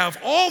we have,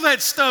 all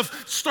that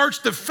stuff starts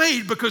to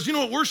fade because you know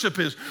what worship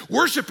is?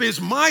 Worship is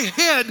my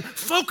head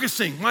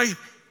focusing, my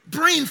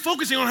brain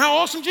focusing on how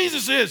awesome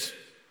Jesus is.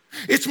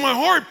 It's my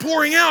heart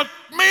pouring out,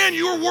 man,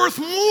 you're worth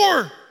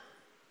more.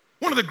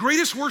 One of the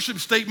greatest worship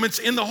statements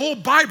in the whole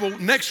Bible,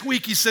 next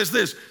week he says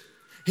this,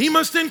 he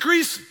must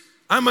increase,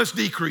 I must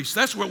decrease.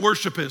 That's what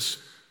worship is.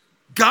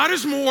 God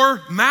is more,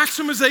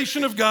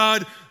 maximization of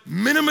God,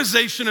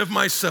 minimization of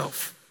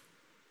myself.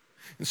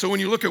 And so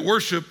when you look at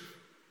worship,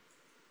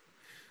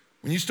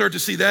 when you start to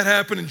see that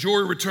happen and joy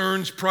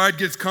returns, pride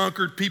gets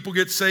conquered, people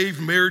get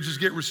saved, marriages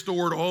get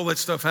restored, all that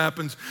stuff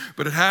happens,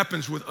 but it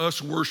happens with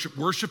us worship.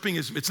 Worshiping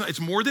it's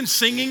more than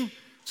singing,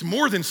 it's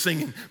more than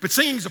singing, but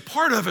singing is a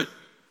part of it.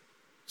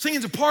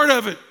 Singing's a part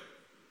of it.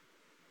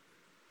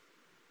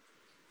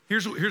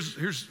 Here's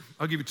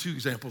I'll give you 2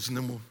 examples and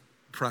then we'll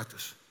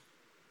practice.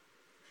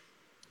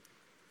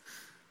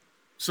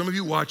 Some of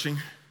you watching,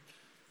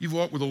 you've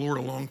walked with the Lord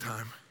a long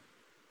time.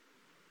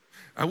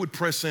 I would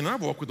press in.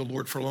 I've walked with the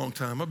Lord for a long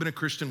time. I've been a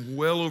Christian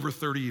well over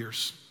 30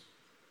 years.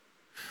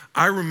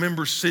 I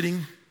remember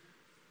sitting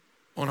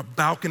on a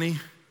balcony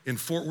in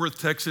Fort Worth,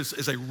 Texas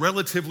as a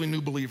relatively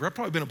new believer. I've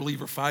probably been a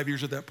believer 5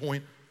 years at that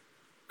point.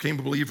 Became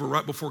a believer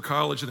right before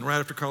college, and then right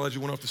after college,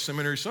 I went off to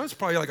seminary. So I was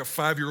probably like a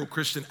 5-year-old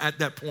Christian at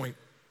that point.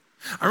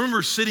 I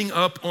remember sitting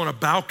up on a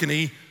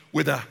balcony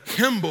with a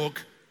hymn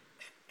book.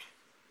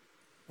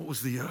 What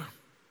was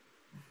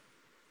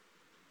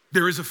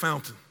There is a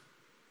fountain.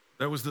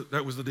 That was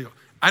the deal.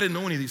 I didn't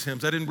know any of these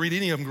hymns. I didn't read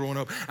any of them growing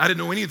up. I didn't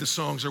know any of the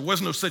songs. There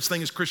was no such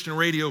thing as Christian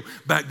radio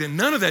back then.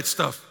 None of that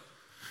stuff.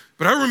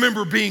 But I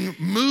remember being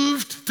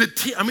moved to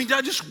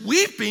just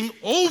weeping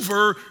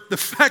over the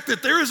fact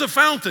that there is a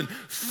fountain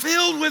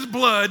filled with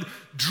blood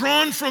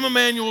drawn from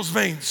Emmanuel's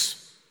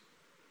veins.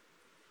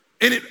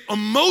 And it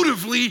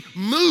emotively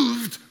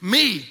moved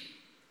me.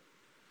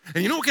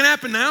 And you know what can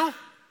happen now?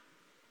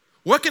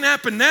 What can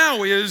happen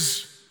now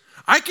is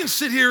I can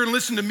sit here and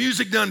listen to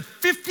music done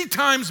 50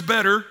 times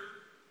better,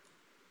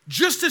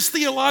 just as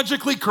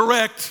theologically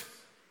correct,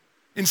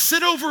 and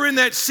sit over in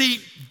that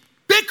seat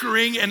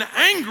bickering and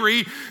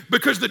angry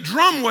because the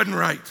drum wasn't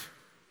right.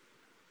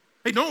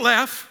 Hey, don't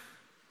laugh.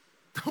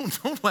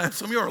 Don't laugh.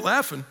 Some of y'all are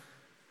laughing.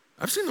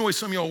 I've seen the way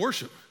some of y'all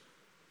worship.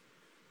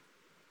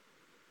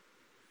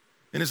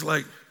 And it's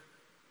like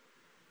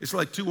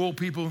 2 old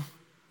people,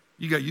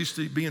 you got used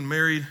to being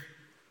married,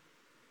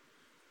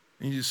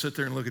 and you just sit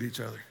there and look at each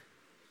other.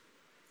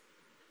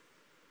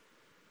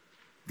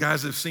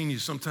 Guys that have seen you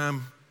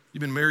sometime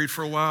You've been married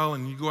for a while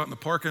and you go out in the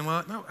parking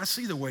lot. No, I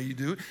see the way you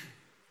do it.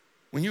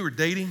 When you were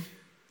dating,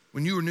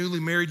 when you were newly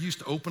married, you used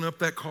to open up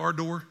that car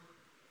door,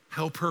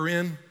 help her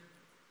in,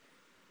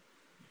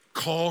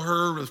 call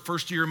her the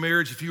first year of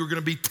marriage if you were going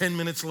to be 10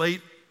 minutes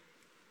late,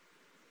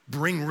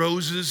 bring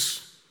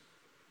roses,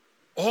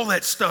 all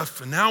that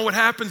stuff. And now what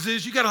happens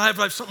is you got to have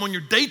like something on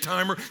your day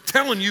timer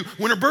telling you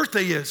when her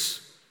birthday is.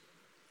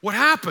 What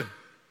happened?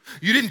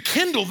 You didn't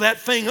kindle that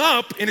thing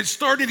up, and it's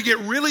starting to get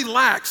really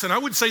lax. And I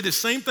would say the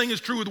same thing is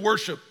true with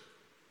worship.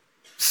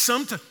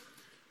 Sometimes,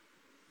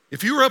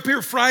 if you were up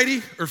here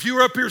Friday or if you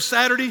were up here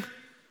Saturday,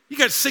 you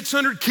got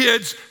 600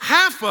 kids.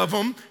 Half of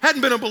them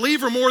hadn't been a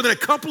believer more than a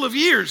couple of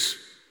years.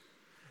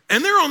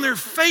 And they're on their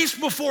face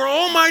before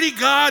Almighty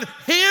God,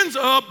 hands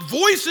up,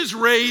 voices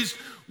raised,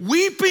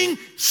 weeping,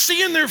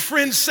 seeing their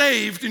friends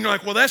saved. And you're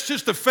like, well, that's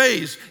just a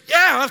phase.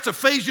 Yeah, that's a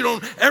phase you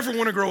don't ever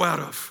want to grow out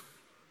of.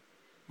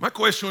 My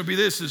question would be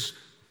this is,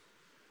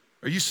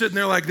 are you sitting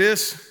there like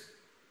this?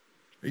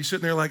 Are you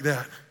sitting there like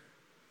that?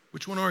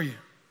 Which one are you?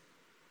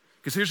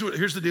 Because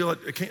here's the deal. I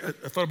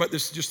thought about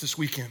this just this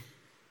weekend.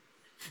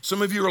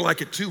 Some of you are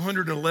like at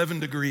 211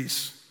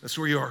 degrees. That's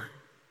where you are.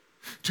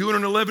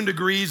 211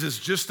 degrees is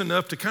just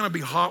enough to kind of be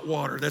hot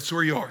water. That's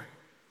where you are.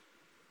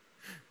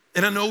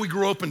 And I know we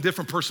grow up in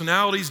different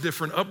personalities,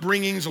 different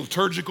upbringings,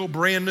 liturgical,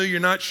 brand new.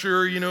 You're not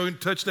sure,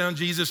 touchdown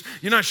Jesus.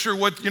 You're not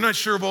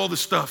sure of all the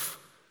stuff.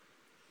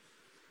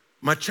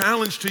 My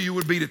challenge to you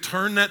would be to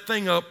turn that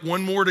thing up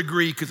one more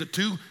degree, because at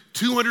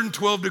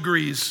 212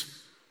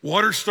 degrees,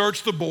 water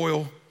starts to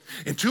boil.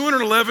 In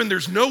 211,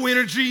 there's no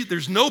energy,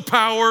 there's no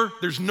power,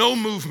 there's no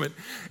movement.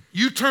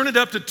 You turn it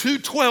up to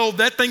 212,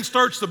 that thing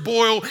starts to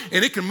boil,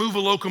 and it can move a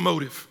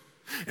locomotive.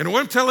 And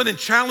what I'm telling and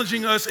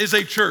challenging us is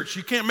a church.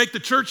 You can't make the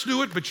church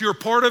do it, but you're a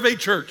part of a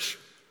church.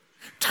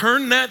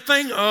 Turn that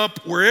thing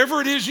up,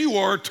 wherever it is you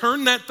are,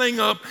 turn that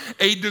thing up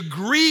a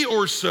degree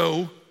or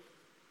so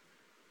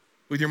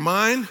with your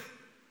mind,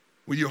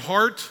 with your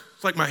heart.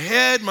 It's like my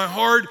head, my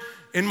heart,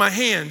 and my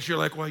hands. You're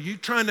like, well, you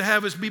trying to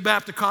have us be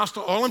Baptist?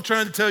 All I'm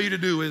trying to tell you to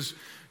do is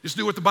just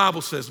do what the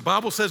Bible says. The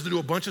Bible says to do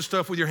a bunch of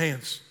stuff with your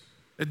hands.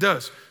 It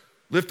does.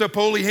 Lift up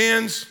holy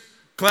hands,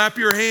 clap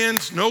your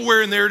hands.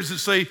 Nowhere in there does it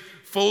say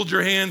fold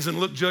your hands and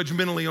look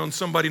judgmentally on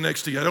somebody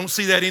next to you. I don't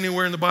see that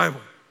anywhere in the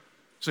Bible.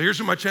 So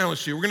here's my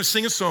challenge to you. We're going to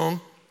sing a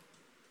song.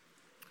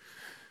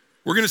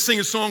 We're going to sing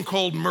a song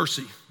called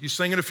Mercy. You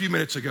sang it a few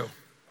minutes ago.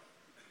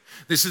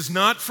 This is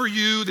not for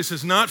you, this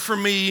is not for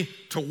me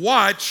to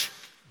watch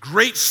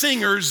great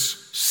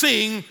singers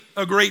sing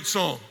a great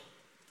song.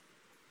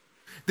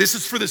 This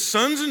is for the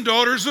sons and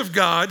daughters of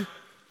God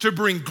to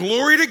bring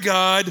glory to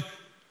God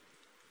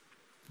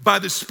by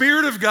the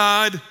Spirit of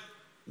God,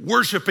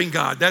 worshiping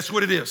God. That's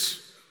what it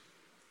is.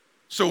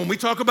 So when we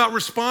talk about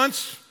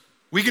response,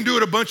 we can do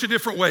it a bunch of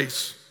different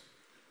ways.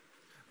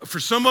 For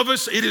some of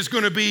us, it is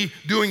going to be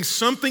doing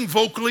something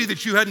vocally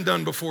that you hadn't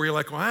done before. You're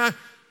like, well,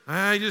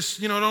 I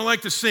just, don't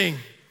like to sing.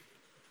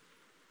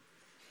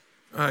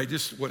 All right,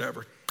 just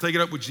whatever. Take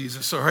it up with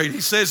Jesus, all right?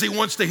 He says he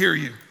wants to hear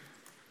you.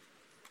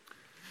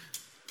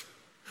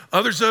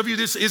 Others of you,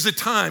 this is a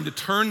time to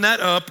turn that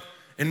up,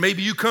 and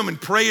maybe you come and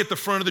pray at the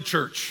front of the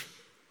church.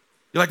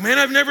 You're like, man,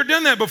 I've never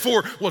done that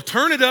before. Well,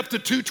 turn it up to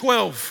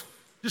 212.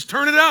 Just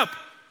turn it up.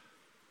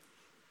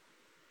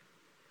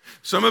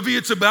 Some of you,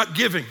 it's about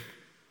giving.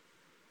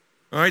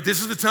 All right,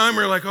 this is the time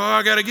where you're like, oh,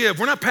 I got to give.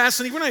 We're not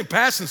even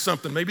passing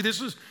something. Maybe this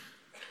is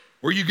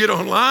where you get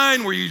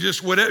online, where you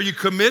just, whatever, you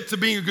commit to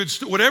being a good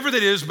student, whatever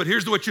that is, but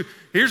here's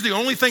the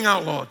only thing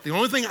outlawed. The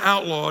only thing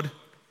outlawed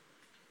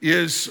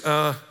is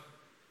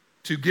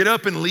to get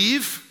up and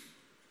leave,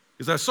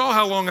 because I saw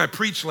how long I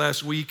preached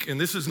last week,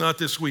 and this is not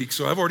this week,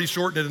 so I've already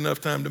shortened it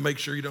enough time to make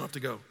sure you don't have to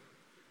go.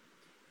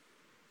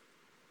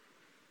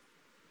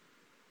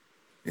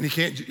 And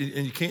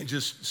you can't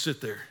just sit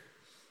there.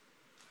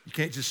 You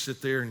can't just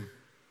sit there and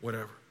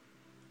whatever.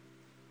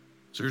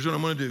 So here's what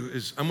I'm going to do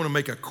is I'm going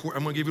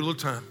to give you a little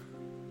time.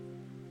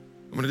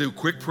 I'm going to do a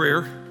quick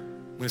prayer.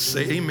 I'm going to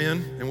say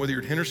amen. And whether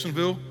you're at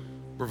Hendersonville,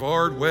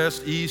 Brevard,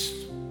 West,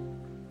 East,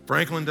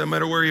 Franklin, doesn't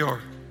matter where you are.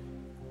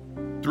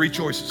 3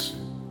 choices.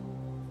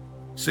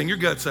 Sing your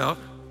guts out.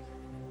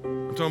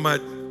 I'm talking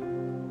about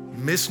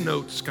miss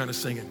notes kind of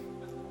singing.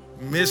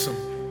 Miss them.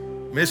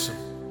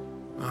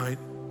 All right.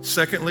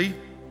 Secondly,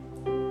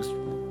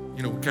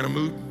 kind of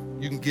move.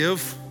 You can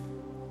give.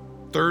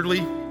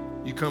 Thirdly,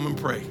 you come and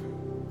pray.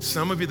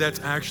 Some of you, that's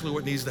actually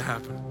what needs to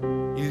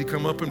happen. You need to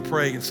come up and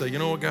pray and say, you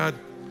know what, God,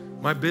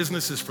 my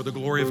business is for the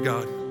glory of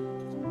God.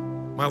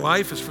 My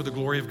life is for the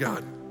glory of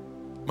God.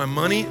 My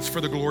money is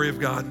for the glory of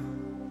God.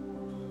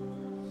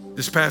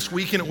 This past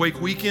weekend at Wake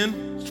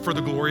Weekend, it's for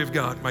the glory of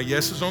God. My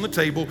yes is on the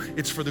table.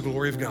 It's for the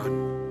glory of God.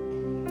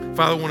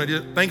 Father, I want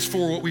to thanks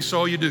for what we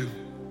saw you do.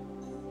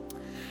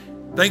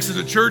 Thanks to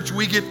the church,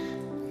 we get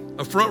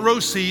a front row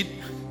seat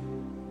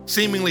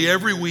seemingly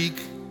every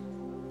week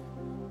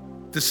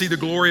to see the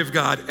glory of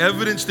God,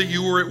 evidence that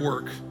you were at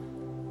work.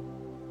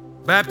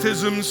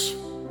 Baptisms,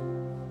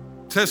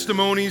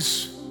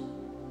 testimonies,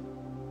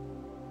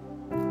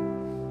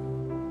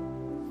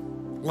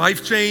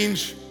 life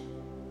change,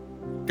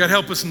 God,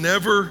 help us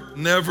help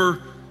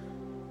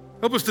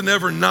us to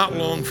never not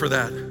long for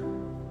that.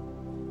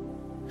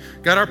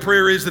 God, our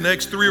prayer is the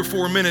next 3 or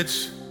 4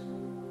 minutes,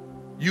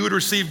 you would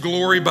receive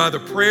glory by the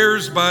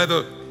prayers, by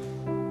the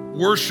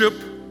worship,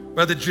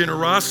 by the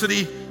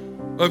generosity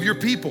of your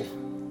people.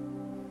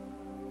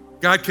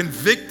 God,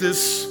 convict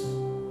us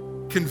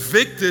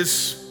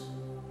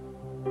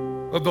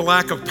of the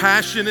lack of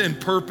passion and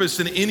purpose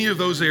in any of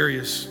those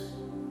areas.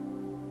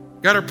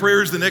 God, our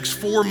prayer is the next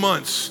 4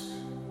 months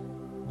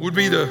would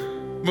be the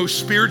most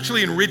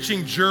spiritually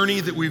enriching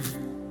journey that we've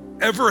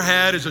ever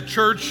had as a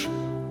church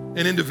and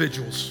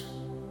individuals.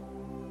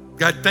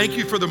 God, thank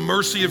you for the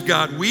mercy of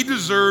God. We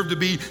deserve to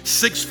be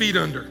 6 feet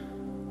under.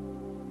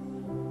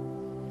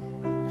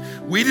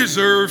 We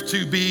deserve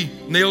to be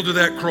nailed to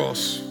that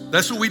cross.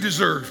 That's what we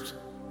deserved.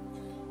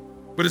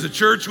 But as a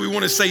church, we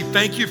want to say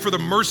thank you for the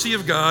mercy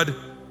of God,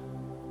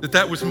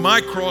 that was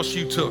my cross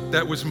you took.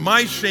 That was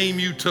my shame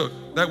you took.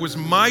 That was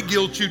my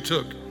guilt you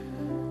took.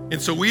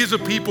 And so we as a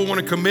people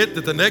want to commit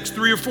that the next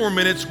 3 or 4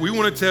 minutes, we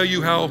want to tell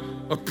you how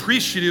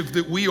appreciative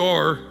that we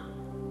are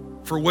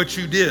for what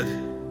you did.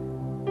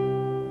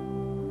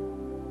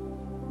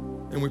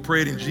 And we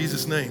pray it in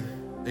Jesus' name.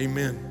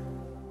 Amen.